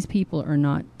understanding, and these people are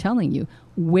not telling you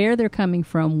where they're coming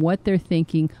from, what they're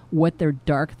thinking, what their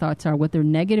dark thoughts are, what their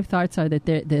negative thoughts are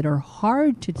that are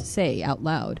hard to say out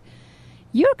loud,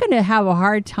 you're going to have a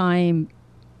hard time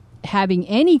having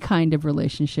any kind of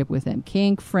relationship with them,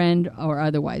 kink, friend, or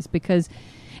otherwise. Because,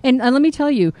 and let me tell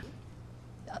you,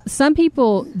 some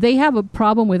people, they have a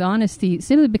problem with honesty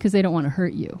simply because they don't want to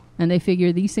hurt you. And they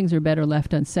figure these things are better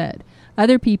left unsaid.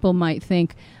 Other people might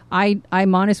think,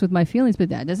 I'm honest with my feelings, but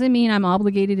that doesn't mean I'm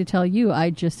obligated to tell you.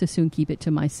 I just as soon keep it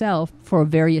to myself for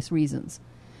various reasons.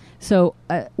 So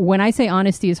when I say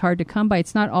honesty is hard to come by,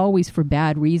 it's not always for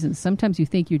bad reasons. Sometimes you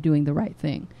think you're doing the right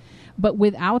thing. But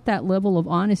without that level of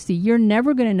honesty, you're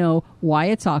never going to know why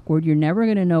it's awkward. You're never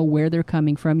going to know where they're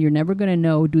coming from. You're never going to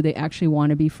know, do they actually want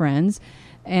to be friends?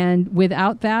 And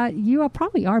without that, you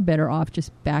probably are better off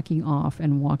just backing off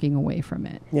and walking away from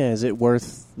it. Yeah, is it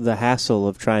worth the hassle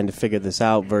of trying to figure this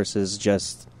out versus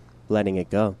just letting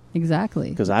it go? Exactly.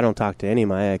 Because I don't talk to any of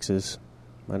my exes.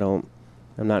 I'm not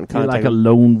in contact. You're like a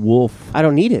lone wolf. I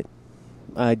don't need it.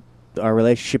 Our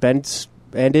relationship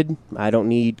ended. I don't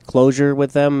need closure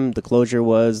with them. The closure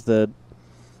was the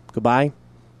goodbye.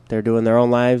 They're doing their own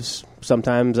lives.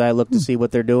 Sometimes I look to see what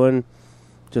they're doing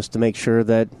just to make sure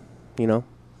that,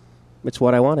 it's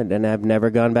what I wanted, and I've never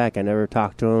gone back. I never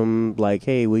talked to him like,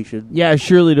 hey, we should... Yeah,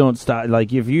 surely don't stop.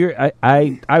 Like, if you're...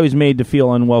 I was made to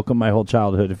feel unwelcome my whole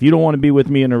childhood. If you don't want to be with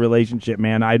me in a relationship,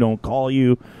 man, I don't call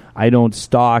you. I don't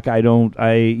stalk.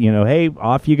 Hey,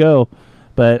 off you go.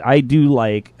 But I do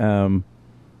like...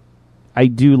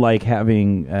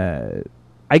 having...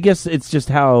 I guess it's just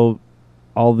how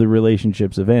all the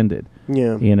relationships have ended.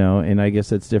 Yeah. And I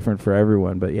guess it's different for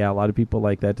everyone. But, yeah, a lot of people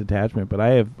like that detachment. But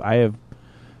I have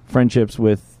friendships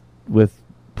with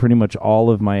pretty much all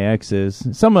of my exes.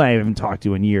 Some I haven't talked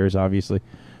to in years, obviously,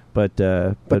 but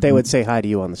they would say hi to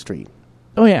you on the street.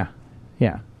 Oh yeah.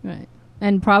 Right.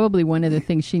 And probably one of the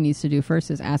things she needs to do first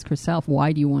is ask herself,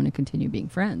 why do you want to continue being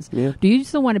friends? Yeah. Do you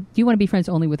want to be friends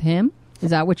only with him? Is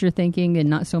that what you're thinking, and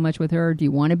not so much with her? Do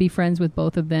you want to be friends with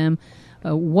both of them?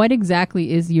 What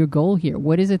exactly is your goal here?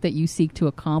 What is it that you seek to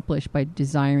accomplish by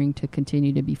desiring to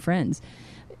continue to be friends?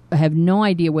 I have no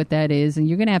idea what that is, and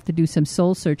you're going to have to do some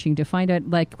soul searching to find out,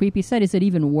 like Creepy said, is it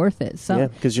even worth it?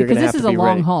 Because this is a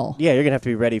long haul. Yeah, you're going to have to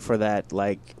be ready for that,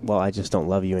 I just don't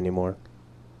love you anymore.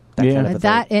 Kind of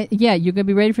you're going to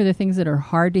be ready for the things that are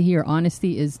hard to hear.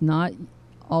 Honesty is not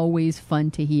always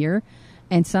fun to hear,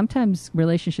 and sometimes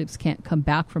relationships can't come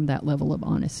back from that level of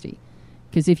honesty.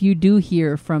 Because if you do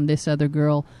hear from this other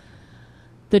girl,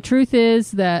 the truth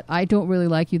is that I don't really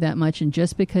like you that much, and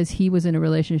just because he was in a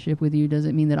relationship with you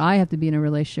doesn't mean that I have to be in a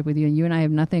relationship with you, and you and I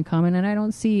have nothing in common, and I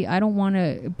don't want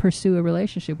to pursue a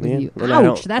relationship with you. And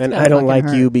Ouch, that's I don't like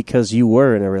hurt. you because you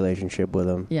were in a relationship with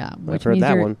him. Yeah, which I've heard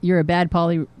means that you're a bad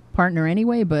poly partner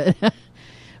anyway, but...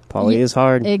 Poly is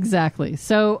hard. Exactly.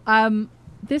 So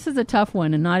this is a tough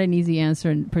one and not an easy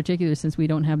answer, in particular since we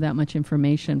don't have that much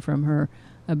information from her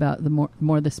about the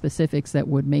more the specifics that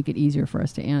would make it easier for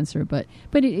us to answer. But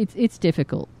it's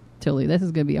difficult, Tilly. This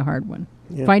is going to be a hard one.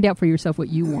 Yeah. Find out for yourself what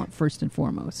you want first and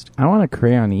foremost. I want a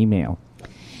crayon email.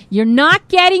 You're not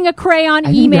getting a crayon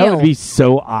I email. That would be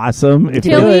so awesome. If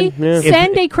Tilly,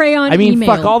 send a crayon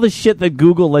email. Fuck all the shit that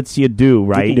Google lets you do,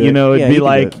 right? It'd be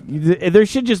like, there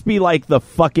should just be like the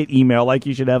fuck it email. Like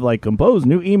you should have like compose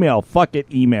new email, fuck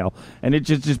it email. And it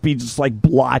just be just like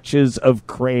blotches of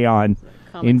crayon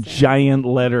in giant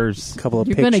letters. A couple of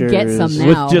You're pictures. You're going to get some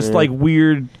now. With just like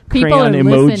weird People crayon are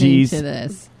emojis. Listening to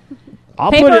this.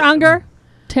 Paper Unger,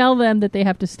 tell them that they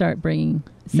have to start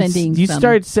sending. You some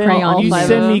start sending. crayon You photos.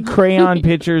 send me crayon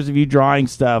pictures of you drawing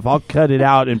stuff. I'll cut it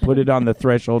out and put it on the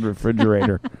threshold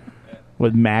refrigerator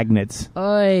with magnets.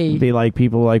 Oy. Be like,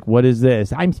 people like, what is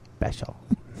this? I'm special.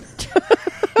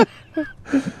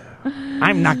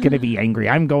 I'm not going to be angry.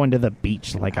 I'm going to the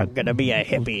beach like I'm gonna be a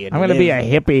hippie. I'm going to be a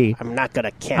hippie. I'm not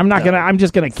gonna camp. I'm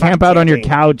just gonna Fuck camp out on your camping.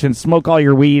 couch and smoke all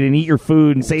your weed and eat your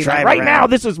food and say, Drive right around. now,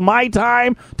 this is my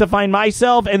time to find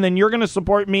myself, and then you're gonna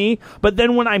support me. But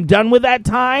then when I'm done with that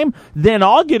time, then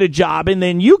I'll get a job, and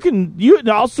then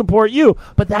I'll support you.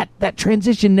 But that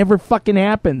transition never fucking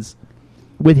happens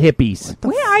with hippies.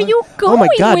 Where are you going? Oh my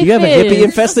God! with Do you have a hippie this?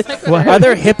 infested? Are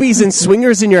there hippies and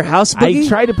swingers in your house, Boogie? I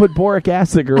try to put boric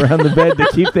acid around the bed to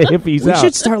keep the hippies We out.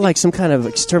 should start like some kind of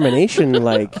extermination.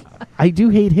 Like I do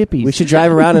hate hippies. we should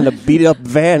drive around in a beat up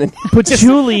van and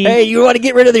Patchouli. Hey, you want to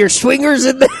get rid of your swingers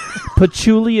in there?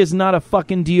 Patchouli is not a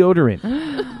fucking deodorant.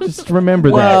 Just remember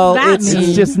Well, that. that it's means?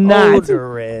 It's just not.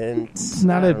 odorant. It's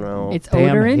not I a don't know. It's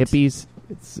damn odorant. hippies.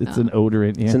 It's an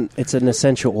odorant. Yeah. It's an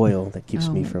essential oil that keeps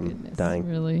Oh me my from goodness, dying.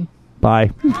 Really.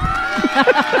 Bye.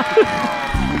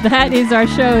 That is our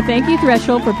show. Thank you,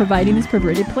 Threshold, for providing this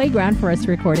perverted playground for us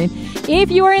to record in.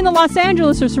 If you are in the Los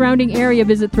Angeles or surrounding area,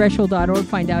 visit threshold.org.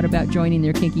 Find out about joining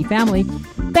their kinky family.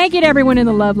 Thank you to everyone in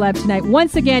the Love Lab tonight.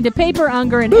 Once again, to Paper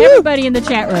Unger and everybody in the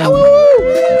chat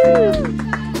room.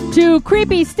 To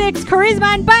Creepy Sticks,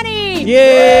 Charisma, and Bunny.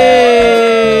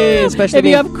 Yay! Especially If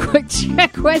you me. have quick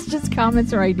questions,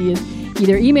 comments, or ideas,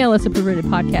 either email us at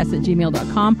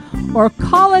pervertedpodcast@gmail.com or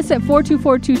call us at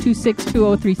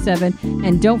 424-226-2037.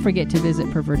 And don't forget to visit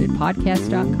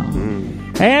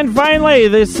pervertedpodcast.com. And finally,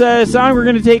 this song we're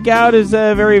going to take out is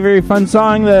a very, very fun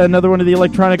song. Another one of the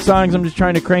electronic songs. I'm just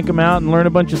trying to crank them out and learn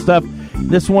a bunch of stuff.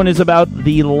 This one is about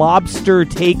the lobster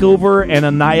takeover and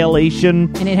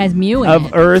annihilation And it has Mew in of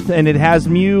it. Earth, and it has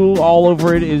Mew all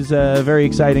over it. It is very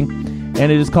exciting, and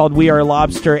it is called "We Are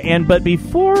Lobster." But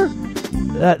before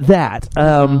that,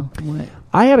 What?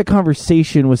 I had a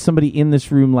conversation with somebody in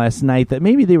this room last night that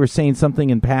maybe they were saying something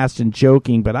in past and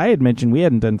joking, but I had mentioned we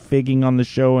hadn't done figging on the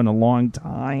show in a long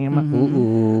time.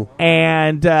 Ooh.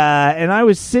 And I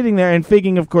was sitting there, and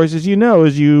figging, of course, as you know,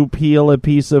 is you peel a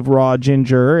piece of raw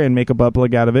ginger and make a butt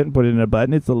plug out of it and put it in a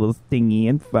button. It's a little stingy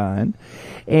and fun.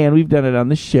 And we've done it on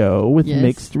the show with Yes.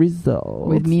 mixed results.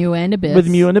 With Mew and Abyss. With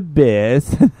Mew and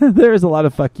Abyss. There's a lot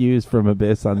of fuck yous from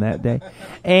Abyss on that day.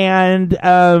 And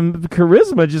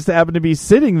Charisma just happened to be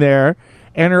sitting there,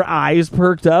 and her eyes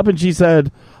perked up, and she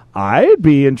said, I'd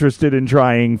be interested in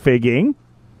trying figging.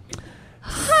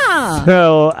 Huh.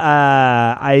 So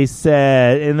I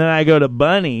said, and then I go to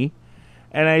Bunny,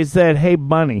 and I said, hey,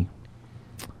 Bunny,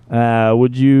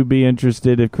 would you be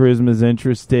interested if Charisma's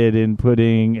interested in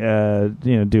putting,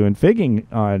 doing figging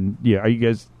on? Yeah, are you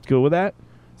guys cool with that?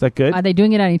 Is that good? Are they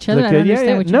doing it on each Is other? that I don't good?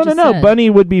 understand what you No, just no. said. Bunny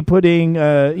would be putting,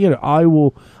 I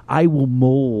will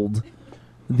mold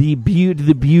the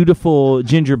beautiful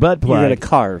ginger butt You're plug. gonna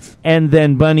carve. And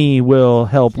then Bunny will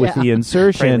help with Yeah. the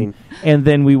insertion, Praline. and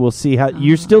then we will see how.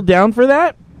 You're still down for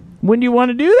that? When do you want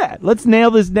to do that? Let's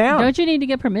nail this down. Don't you need to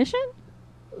get permission?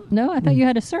 No, I thought you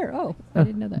had a cert. Oh, I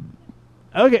didn't know that.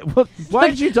 Okay, well, why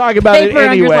don't you talk about it Paper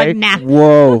Unger's anyway? like, nah.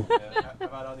 Whoa.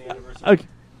 Okay.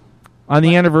 On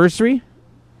the anniversary?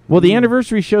 Well, the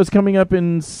anniversary show's coming up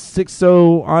in on the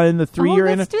 3-year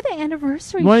let's anniversary. do the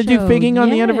anniversary You want to do show. figging on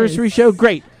the Yes. anniversary show?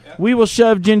 Great. We will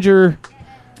shove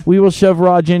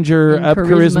raw ginger In up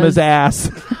Charisma's Charisma's-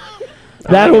 ass.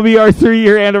 That will be our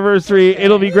 3-year anniversary.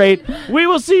 It'll be great. We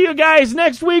will see you guys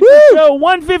next week for show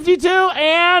 152,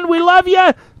 and we love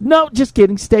you. No, just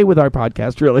kidding. Stay with our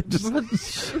podcast, really. Just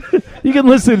you can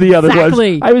listen to the other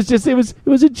Exactly. ones. I was just it was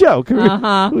a joke.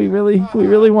 Uh-huh. We really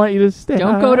want you to stay.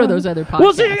 Don't go to those other podcasts.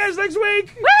 We'll see you guys next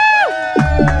week.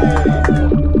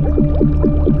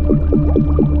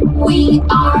 We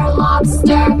are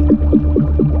lobster.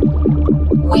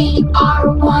 We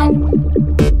are one.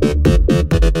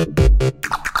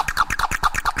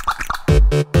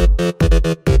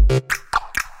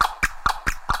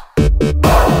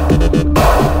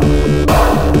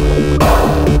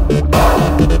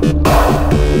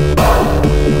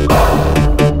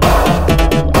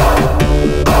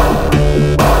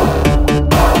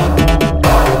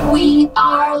 We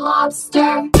are lobster.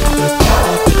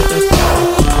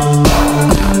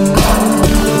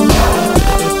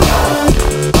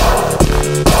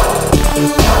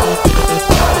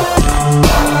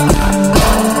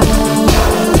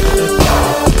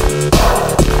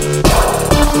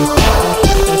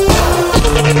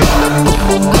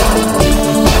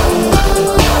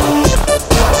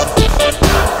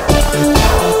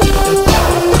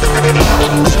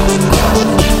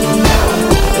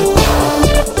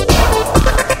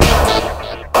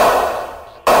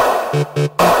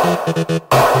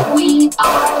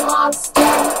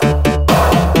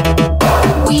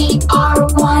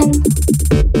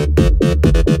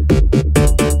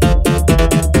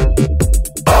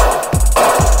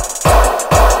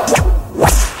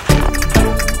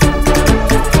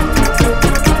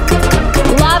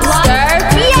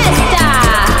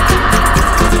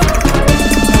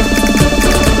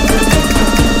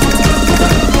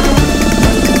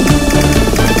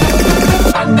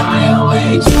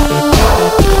 Peace.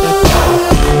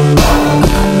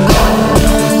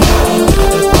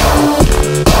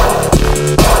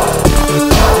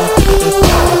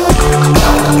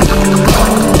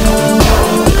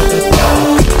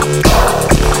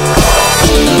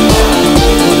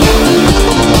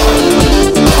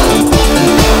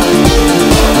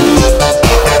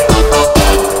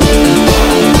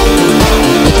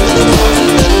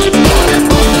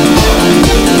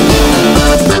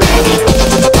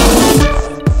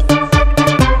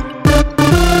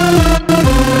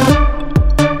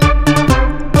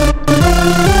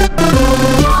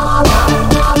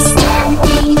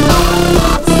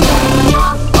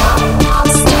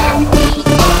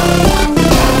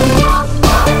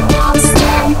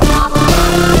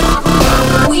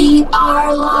 We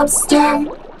are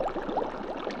lobster.